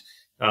 And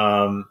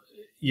and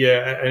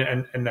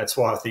that's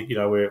why I think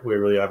we're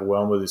really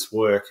overwhelmed with this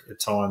work at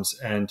times.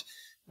 And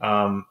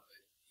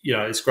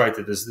it's great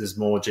that there's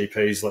more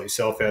GPs like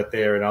yourself out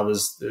there and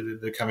others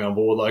that are coming on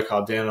board. Low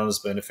Carb Down Under has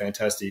been a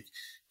fantastic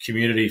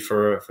community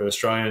for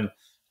Australian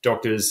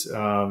doctors,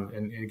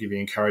 and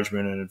giving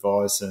encouragement and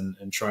advice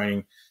and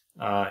training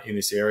in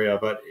this area.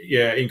 But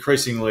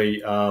increasingly,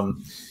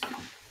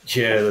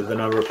 the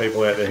number of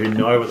people out there who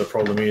know what the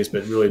problem is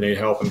but really need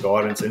help and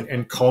guidance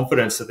and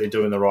confidence that they're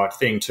doing the right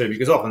thing too.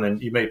 Because often then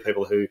you meet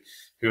people who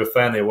have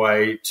found their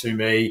way to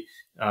me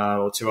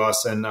or to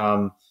us, and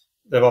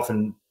they've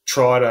often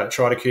tried a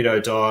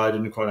keto diet,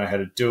 didn't quite know how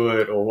to do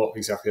it or what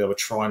exactly they were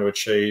trying to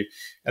achieve,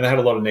 and they had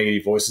a lot of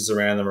negative voices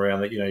around them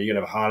that you're gonna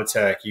have a heart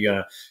attack,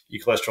 your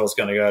cholesterol's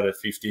going to go to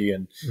 50,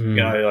 and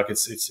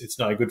it's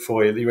no good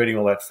for you. You're eating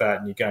all that fat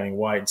and you're gaining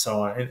weight and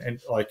so on,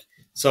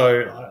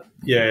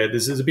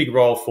 there's a big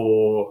role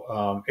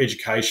for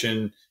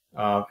education,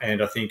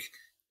 and I think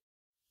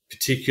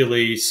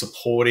particularly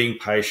supporting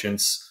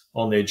patients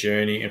on their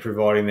journey and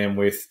providing them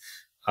with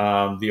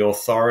the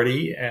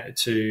authority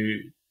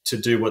to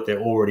do what they're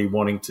already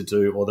wanting to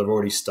do or they've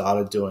already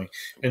started doing.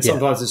 And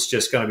sometimes it's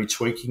just going to be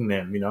tweaking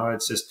them,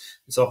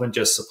 it's often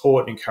just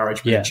support and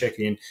encouragement and check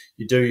in.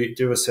 You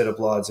do a set of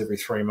bloods every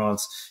 3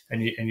 months,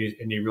 and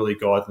you really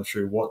guide them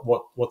through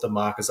what the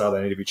markers are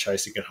they need to be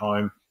chasing at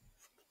home.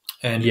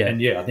 I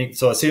think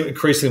so. I see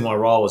increasingly my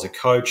role as a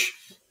coach,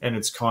 and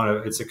it's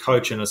a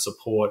coach and a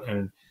support,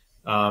 and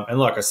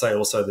like I say,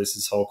 also there's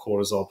this whole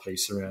cortisol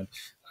piece around,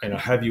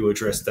 have you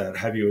addressed that?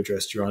 Have you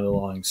addressed your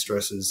underlying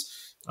stresses?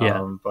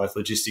 Both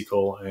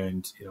logistical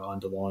and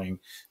underlying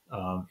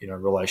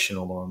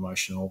relational or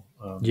emotional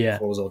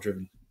cortisol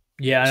driven.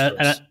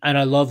 And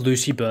I love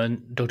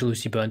Dr.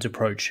 Lucy Burns'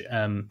 approach.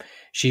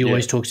 She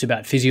always talks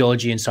about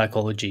physiology and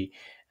psychology,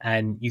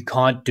 and you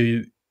can't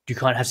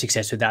have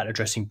success without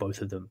addressing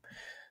both of them.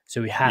 So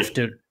we have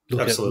to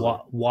look at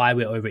why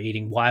we're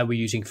overeating, why we're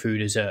using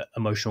food as an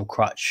emotional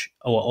crutch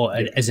or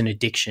as an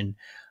addiction.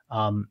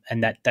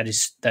 And that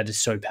is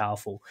so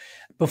powerful.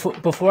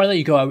 Before I let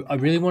you go, I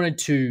really wanted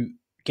to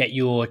get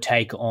your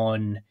take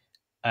on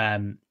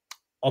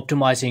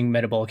optimizing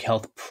metabolic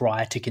health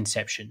prior to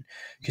conception,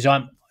 because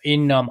I'm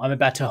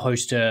about to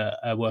host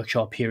a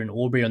workshop here in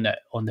Albury on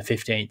the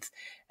 15th,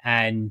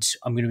 and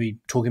I'm going to be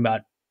talking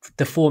about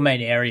the 4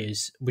 main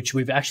areas, which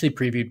we've actually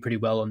previewed pretty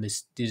well on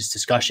this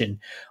discussion: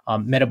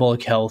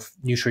 metabolic health,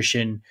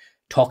 nutrition,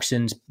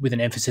 toxins, with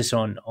an emphasis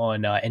on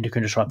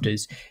endocrine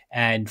disruptors,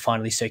 and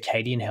finally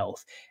circadian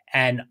health.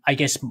 And I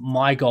guess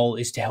my goal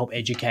is to help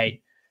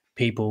educate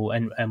people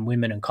and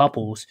women and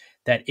couples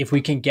that if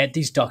we can get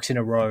these ducks in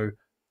a row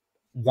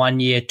 1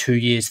 year, 2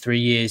 years, 3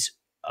 years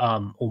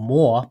or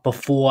more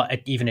before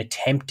even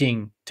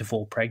attempting to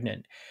fall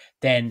pregnant,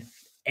 then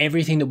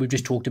everything that we've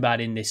just talked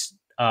about in this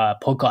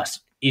podcast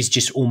is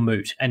just all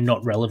moot and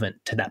not relevant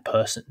to that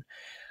person.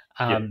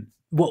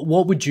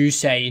 What would you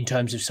say in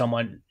terms of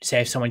someone,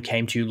 say if someone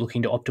came to you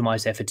looking to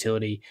optimize their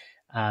fertility,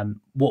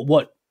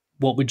 what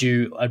would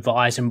you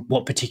advise, and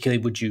what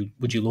particularly would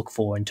you look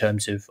for in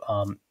terms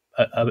of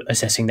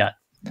assessing that?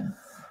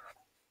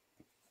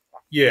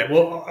 Yeah,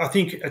 well, I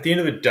think at the end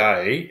of the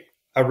day,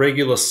 a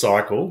regular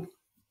cycle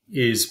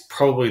is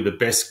probably the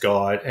best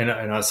guide. And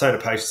I say to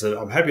patients that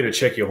I'm happy to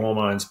check your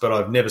hormones, but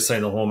I've never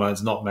seen the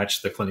hormones not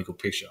match the clinical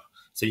picture.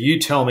 So you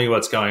tell me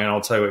what's going on,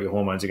 I'll tell you what your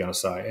hormones are going to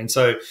say. And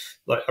so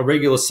like a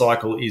regular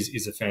cycle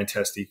is a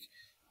fantastic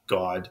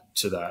guide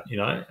to that, you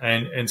know.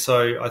 And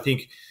so I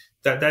think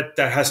that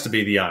has to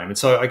be the aim. And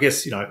so I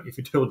guess, you know, if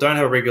people don't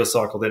have a regular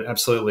cycle, then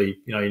absolutely,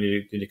 you know,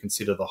 you need to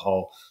consider the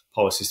whole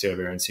polycystic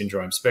ovarian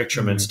syndrome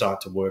spectrum and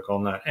start to work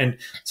on that. And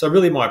so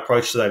really my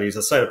approach to that is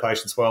I say to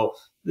patients, well,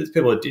 there's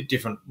people at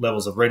different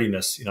levels of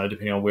readiness, you know,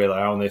 depending on where they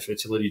are on their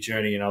fertility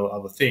journey and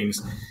other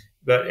things.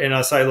 And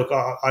I say, look,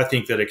 I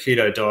think that a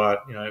keto diet,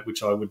 you know,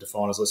 which I would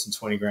define as less than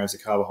 20 grams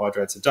of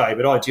carbohydrates a day,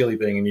 but ideally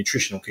being a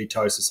nutritional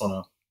ketosis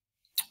on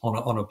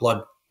a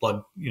blood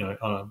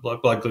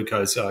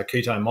glucose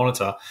ketone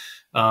monitor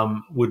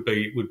would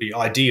be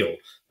ideal.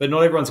 But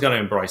not everyone's going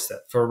to embrace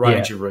that for a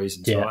range of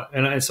reasons, right?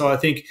 And so I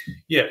think,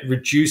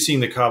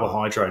 reducing the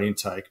carbohydrate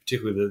intake,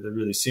 particularly the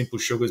really simple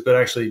sugars, but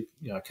actually,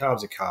 you know,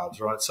 carbs are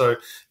carbs, right? So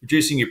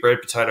reducing your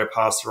bread, potato,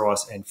 pasta,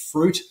 rice, and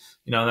fruit.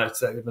 You know,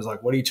 it was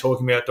like, what are you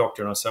talking about,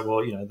 doctor? And I said,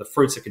 well, you know, the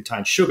fruits that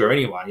contain sugar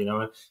anyway, you know,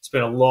 and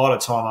spent a lot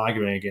of time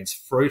arguing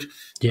against fruit.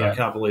 I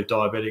can't believe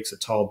diabetics are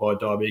told by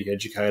diabetic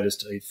educators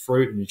to eat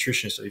fruit and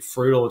nutritionists to eat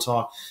fruit all the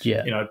time.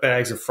 You know,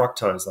 bags of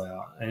fructose they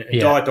are. And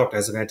Diet Doctor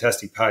has a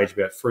fantastic page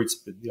about fruits,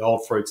 the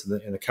old fruits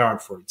and the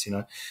current fruits, you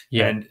know,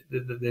 and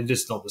they're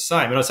just not the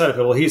same. And I say to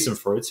people, well, here's some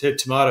fruits. Here,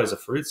 tomatoes are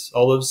fruits,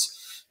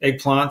 olives,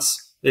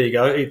 eggplants. There you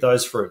go, eat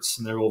those fruits.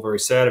 And they're all very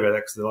sad about that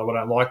because they're like, well, I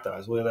don't like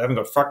those. Well, they haven't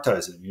got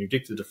fructose in them. You're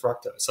addicted to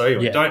fructose. So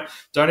anyway,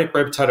 don't eat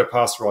bread, potato,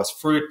 pasta, rice,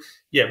 fruit.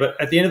 Yeah,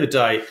 but at the end of the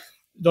day,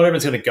 not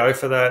everyone's going to go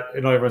for that.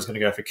 Not everyone's going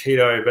to go for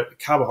keto, but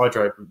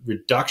carbohydrate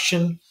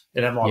reduction,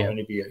 and that might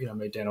only be, you know,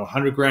 down to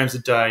 100 grams a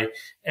day.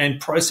 And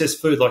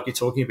processed food, like you're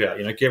talking about,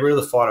 you know, get rid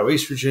of the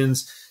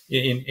phytoestrogens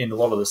in a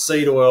lot of the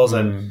seed oils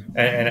and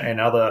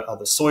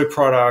other soy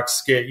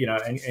products. Get, you know,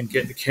 and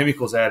get the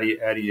chemicals out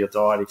of your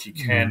diet if you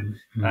can,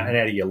 and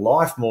out of your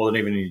life more than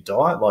even in your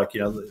diet. Like, you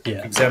know,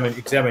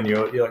 examine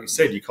your, like you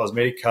said, your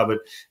cosmetic cupboard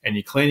and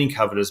your cleaning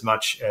cupboard as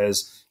much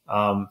as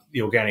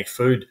the organic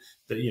food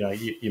that, you know,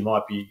 you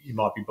might be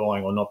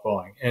buying or not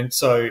buying. And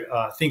so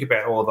think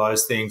about all of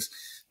those things.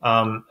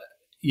 But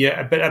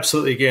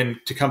absolutely, again,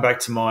 to come back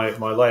to my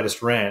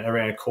latest rant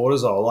around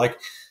cortisol, like,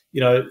 you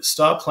know,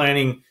 start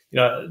planning, you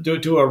know,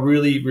 do a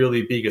really,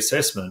 really big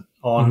assessment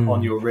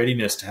on your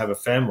readiness to have a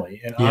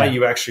family. And are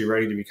you actually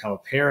ready to become a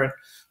parent?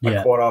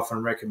 I quite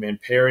often recommend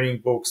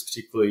parenting books,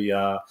 particularly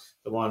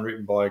the one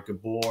written by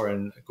Gabor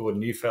and Gordon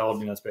Neufeld.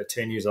 You know, it's about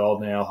 10 years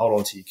old now. Hold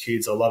On to Your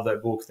Kids. I love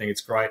that book. I think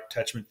it's great.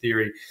 Attachment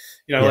theory.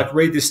 You know, like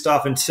read this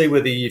stuff and see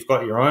whether you've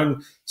got your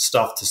own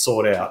stuff to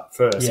sort out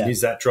first. And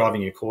is that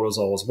driving your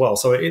cortisol as well?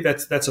 So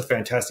that's a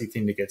fantastic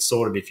thing to get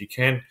sorted if you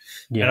can.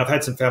 And I've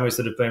had some families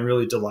that have been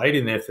really delayed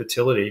in their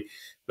fertility,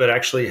 but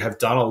actually have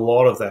done a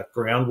lot of that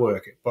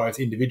groundwork, both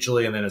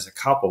individually and then as a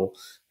couple.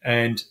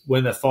 And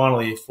when they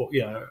finally,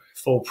 you know,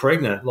 fall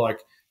pregnant, like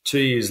 2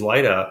 years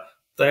later,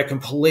 they're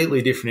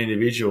completely different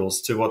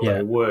individuals to what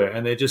they were,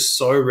 and they're just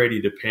so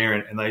ready to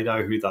parent, and they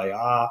know who they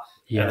are,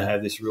 and they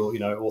have this real, you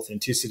know,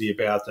 authenticity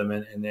about them,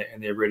 and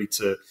they're ready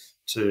to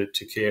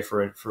care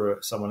for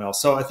someone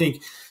else. So I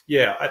think,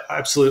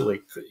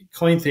 absolutely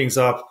clean things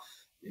up,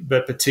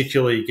 but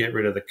particularly get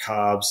rid of the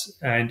carbs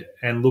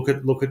and look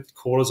at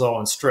cortisol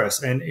and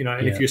stress. And, you know,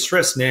 and if you're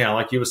stressed now,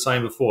 like you were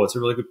saying before, it's a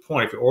really good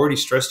point. If you're already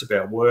stressed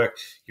about work,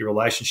 your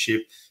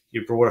relationship,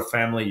 your broader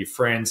family, your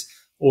friends,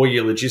 or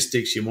your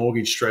logistics, your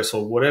mortgage stress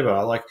or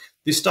whatever, like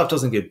this stuff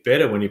doesn't get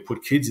better when you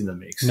put kids in the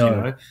mix, you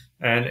know,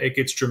 and it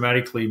gets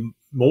dramatically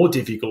more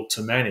difficult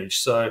to manage.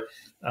 So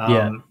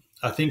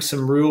I think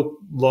some real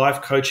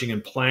life coaching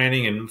and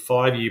planning and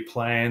 5-year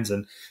plans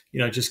and, you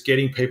know, just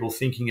getting people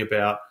thinking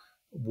about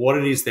what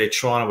it is they're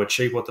trying to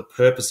achieve, what the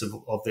purpose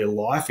of their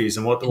life is,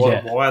 and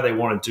why they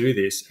want to do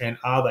this, and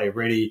are they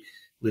ready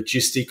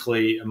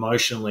logistically,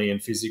 emotionally,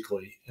 and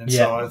physically. And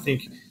so I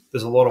think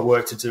there's a lot of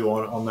work to do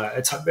on that.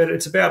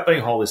 It's about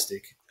being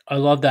holistic. I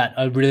love that.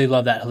 I really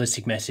love that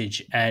holistic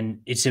message. And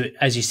it's,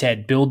 as you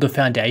said, build the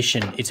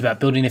foundation. It's about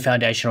building the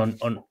foundation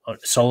on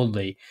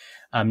solidly,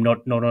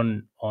 not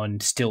on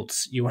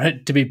stilts. You want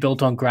it to be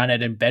built on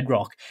granite and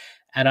bedrock.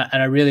 And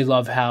I really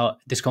love how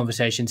this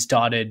conversation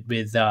started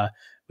with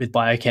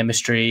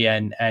biochemistry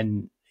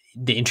and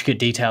the intricate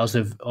details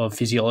of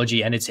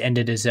physiology, and it's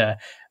ended as a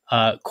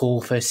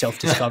call for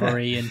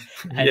self-discovery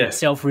and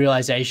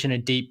self-realization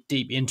and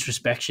deep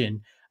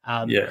introspection.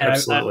 Yeah, And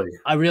absolutely.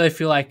 I really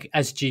feel like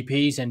as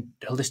GPs and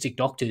holistic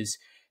doctors,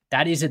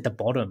 that is at the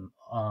bottom.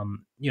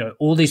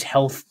 All these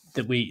health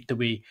that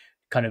we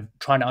kind of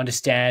trying to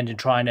understand and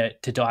trying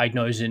to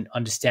diagnose and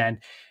understand,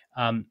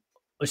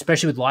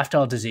 especially with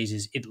lifestyle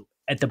diseases, it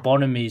at the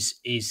bottom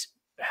is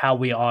how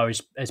we are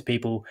as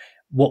people.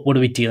 What are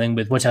we dealing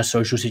with? What's our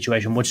social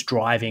situation? What's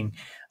driving,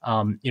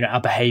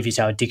 our behaviors,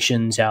 our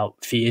addictions, our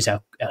fears,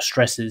 our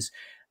stresses.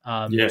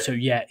 Yeah. So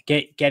yeah,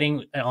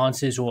 getting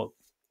answers or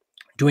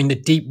doing the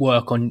deep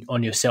work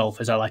on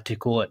yourself, as I like to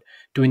call it,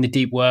 doing the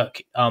deep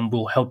work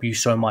will help you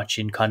so much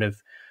in kind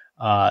of,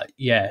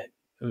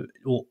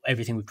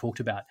 everything we've talked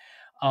about.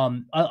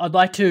 I'd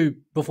like to,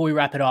 before we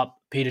wrap it up,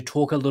 Peter,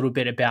 talk a little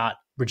bit about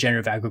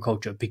regenerative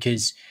agriculture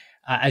because,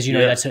 as you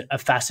know, Yeah. that's a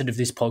facet of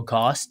this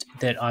podcast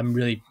that I'm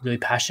really, really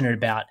passionate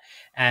about.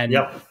 And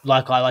Yep.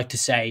 like I like to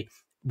say,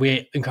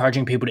 we're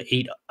encouraging people to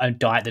eat a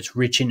diet that's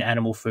rich in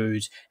animal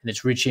foods and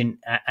that's rich in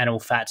animal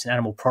fats and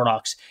animal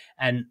products.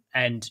 And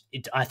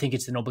I think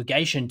it's an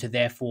obligation to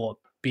therefore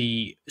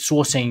be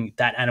sourcing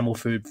that animal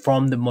food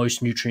from the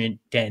most nutrient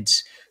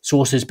dense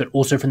sources, but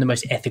also from the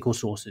most ethical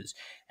sources.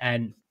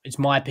 And it's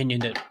my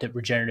opinion that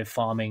regenerative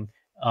farming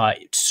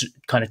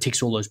kind of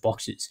ticks all those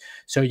boxes.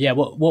 So yeah,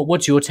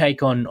 what's your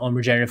take on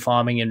regenerative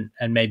farming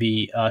and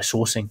maybe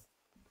sourcing?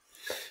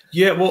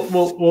 Yeah,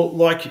 well,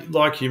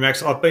 like you,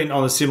 Max, I've been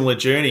on a similar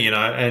journey, and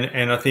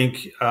I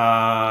think,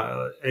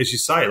 as you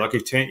say, like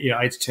if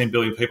 8 to 10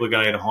 billion people are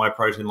going to eat a high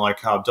protein, low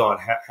carb diet,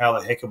 how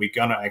the heck are we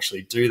going to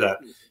actually do that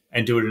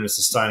and do it in a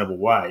sustainable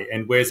way?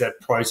 And where's that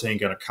protein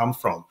going to come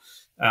from?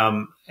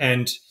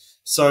 And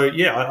so,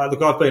 yeah, I've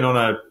been on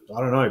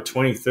a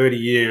 20, 30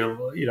 year,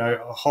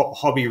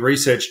 hobby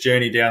research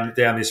journey down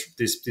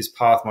this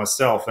path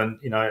myself, and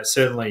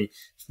certainly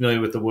familiar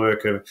with the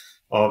work of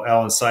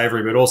Alan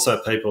Savory, but also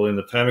people in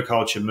the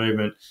permaculture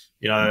movement,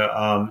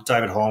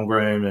 David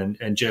Holmgren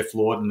and Jeff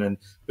Lawton,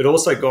 but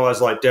also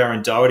guys like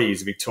Darren Doherty,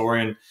 he's a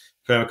Victorian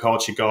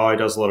permaculture guy,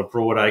 does a lot of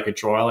broadacre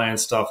dryland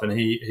stuff, and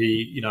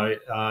he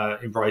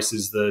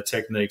embraces the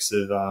techniques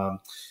of PA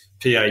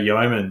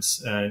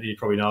yeomans, and you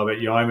probably know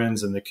about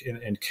yeomans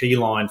and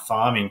keyline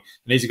farming.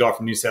 And he's a guy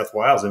from New South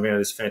Wales, and we have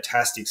this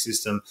fantastic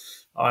system,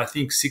 I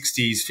think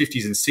 60s,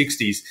 50s and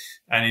 60s.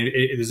 And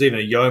there's even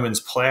a yeoman's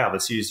plough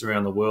that's used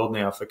around the world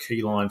now for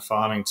keyline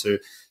farming to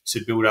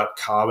build up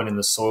carbon in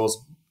the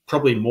soils,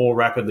 probably more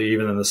rapidly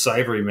even than the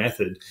Savory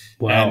method.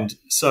 Wow. And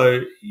so,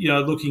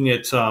 looking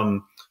at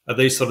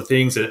these sort of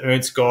things, and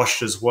Ernst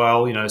Gosch as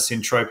well,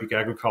 syntropic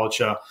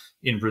agriculture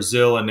in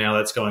Brazil, and now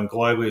that's going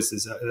globally.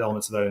 There's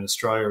elements of that in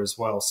Australia as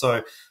well.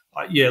 So,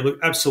 look,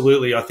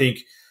 absolutely, I think,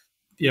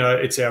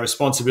 it's our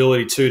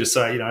responsibility to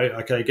say,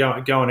 okay,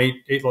 go and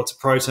eat lots of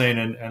protein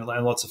and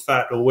lots of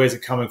fat, or where's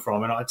it coming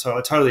from? And I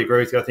totally agree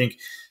with you. I think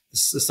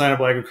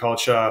sustainable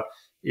agriculture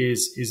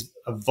is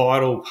a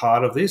vital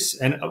part of this.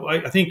 And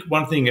I think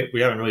one thing that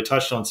we haven't really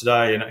touched on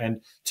today, and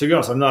to be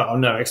honest, I'm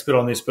no expert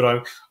on this, but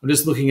I'm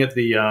just looking at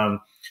the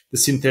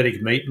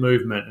synthetic meat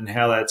movement and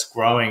how that's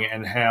growing,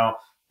 and how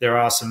there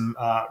are some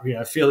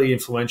fairly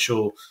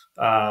influential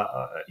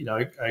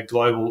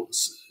global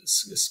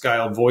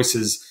scale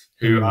voices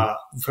who are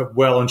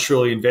well and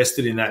truly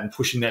invested in that and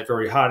pushing that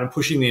very hard, and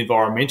pushing the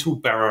environmental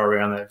barrier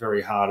around that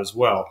very hard as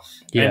well.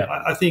 Yeah. And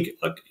I think,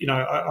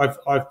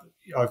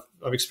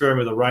 I've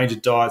experimented with a range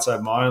of diets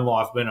over my own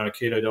life. I've been on a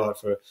keto diet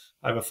for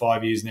over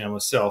 5 years now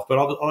myself, but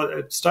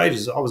at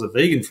stages I was a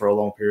vegan for a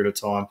long period of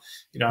time,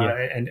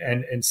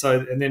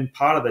 and then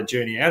part of that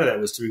journey out of that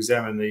was to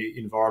examine the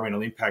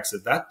environmental impacts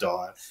of that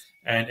diet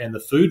and the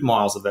food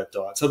miles of that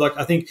diet. So,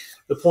 I think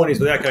the point is,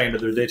 without going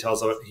into the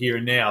details of it here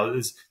and now,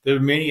 there are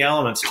many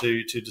elements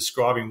to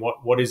describing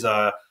what is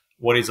a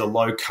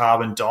low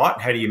carbon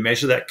diet. How do you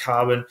measure that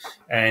carbon,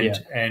 and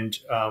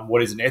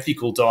what is an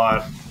ethical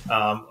diet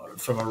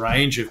from a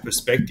range of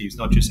perspectives,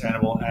 not just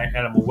animal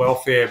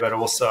welfare, but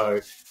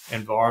also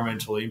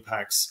environmental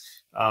impacts,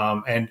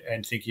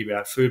 and thinking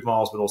about food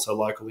miles, but also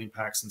local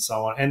impacts and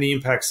so on, and the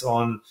impacts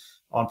on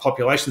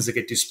populations that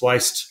get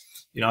displaced,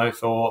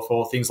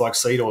 for things like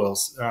seed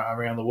oils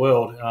around the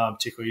world,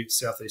 particularly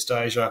Southeast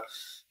Asia,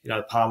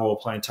 palm oil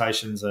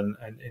plantations and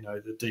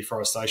the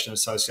deforestation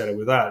associated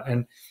with that.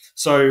 And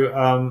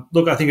so,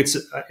 look, I think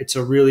it's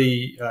a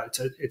really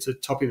it's a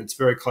topic that's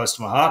very close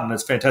to my heart, and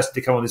it's fantastic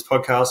to come on this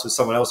podcast with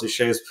someone else who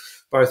shares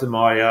both of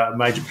my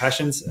major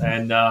passions.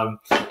 And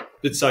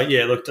but so,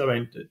 yeah, look, I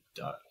mean,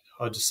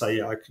 I'll just say,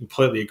 I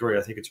completely agree.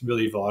 I think it's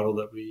really vital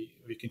that we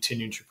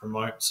continue to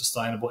promote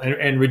sustainable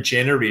and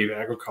regenerative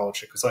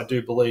agriculture, because I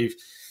do believe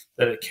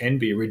that it can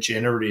be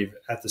regenerative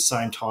at the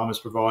same time as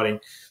providing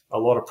a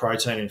lot of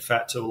protein and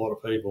fat to a lot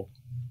of people.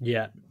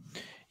 Yeah.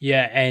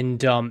 Yeah.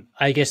 And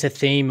I guess the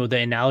theme or the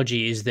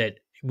analogy is that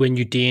when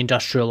you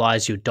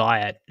deindustrialize your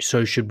diet,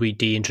 so should we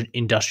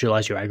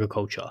deindustrialize your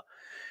agriculture.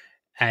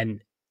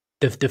 And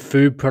the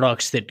food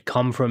products that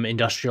come from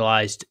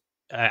industrialized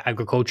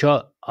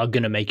agriculture are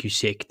going to make you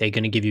sick. They're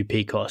going to give you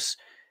PCOS.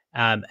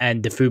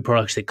 And the food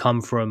products that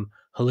come from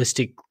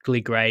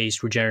holistically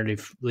grazed,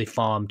 regeneratively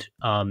farmed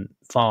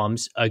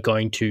farms are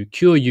going to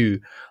cure you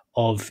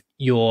of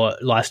your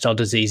lifestyle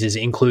diseases,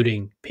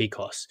 including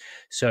PCOS.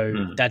 So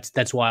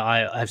that's why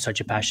I have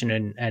such a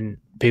passion, and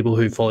people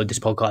who follow this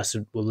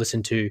podcast will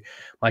listen to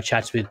my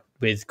chats with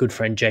good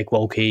friend Jake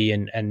Wolke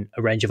and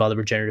a range of other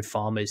regenerative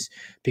farmers,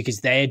 because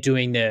they're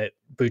doing the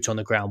boots on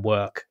the ground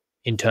work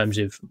in terms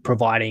of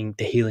providing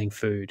the healing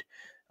food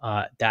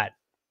that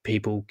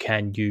people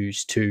can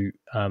use to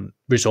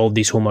resolve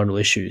these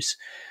hormonal issues.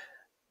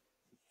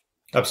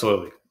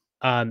 Absolutely.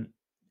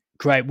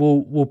 Great.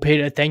 Well,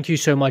 Peter, thank you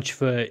so much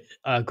for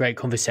a great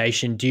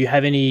conversation. Do you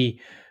have any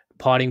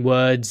parting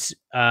words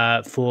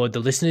for the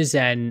listeners?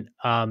 And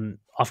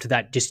after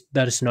that, just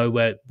let us know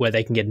where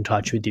they can get in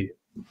touch with you.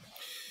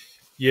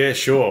 Yeah,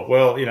 sure.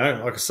 Well,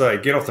 like I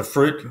say, get off the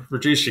fruit,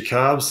 reduce your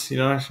carbs,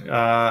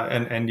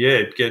 and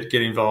get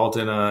involved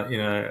in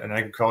an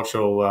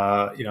agricultural,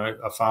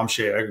 a farm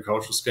share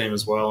agricultural scheme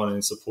as well,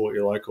 and support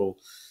your local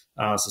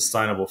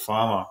sustainable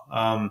farmer.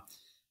 I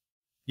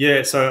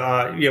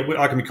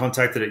can be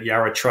contacted at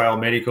Yarra Trail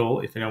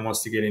Medical if anyone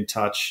wants to get in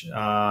touch.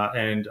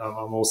 And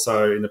I'm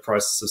also in the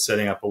process of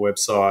setting up a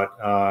website.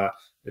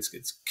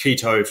 It's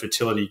Keto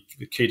Fertility,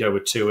 keto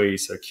with 2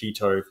 E's, so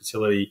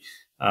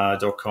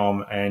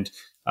ketofertility.com. And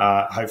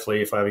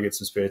hopefully, if I ever get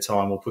some spare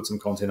time, we'll put some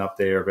content up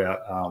there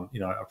about,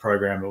 a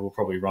program that we'll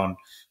probably run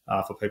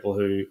for people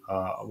who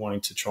are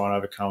wanting to try and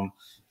overcome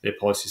their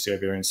polycystic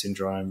ovarian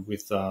syndrome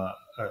with a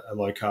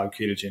low-carb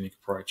ketogenic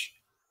approach.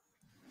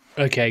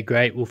 Okay,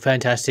 great. Well,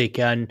 fantastic.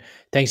 And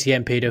thanks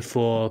again, Peter,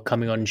 for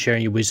coming on and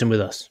sharing your wisdom with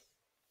us.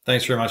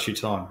 Thanks very much for your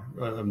time.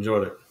 I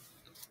enjoyed it.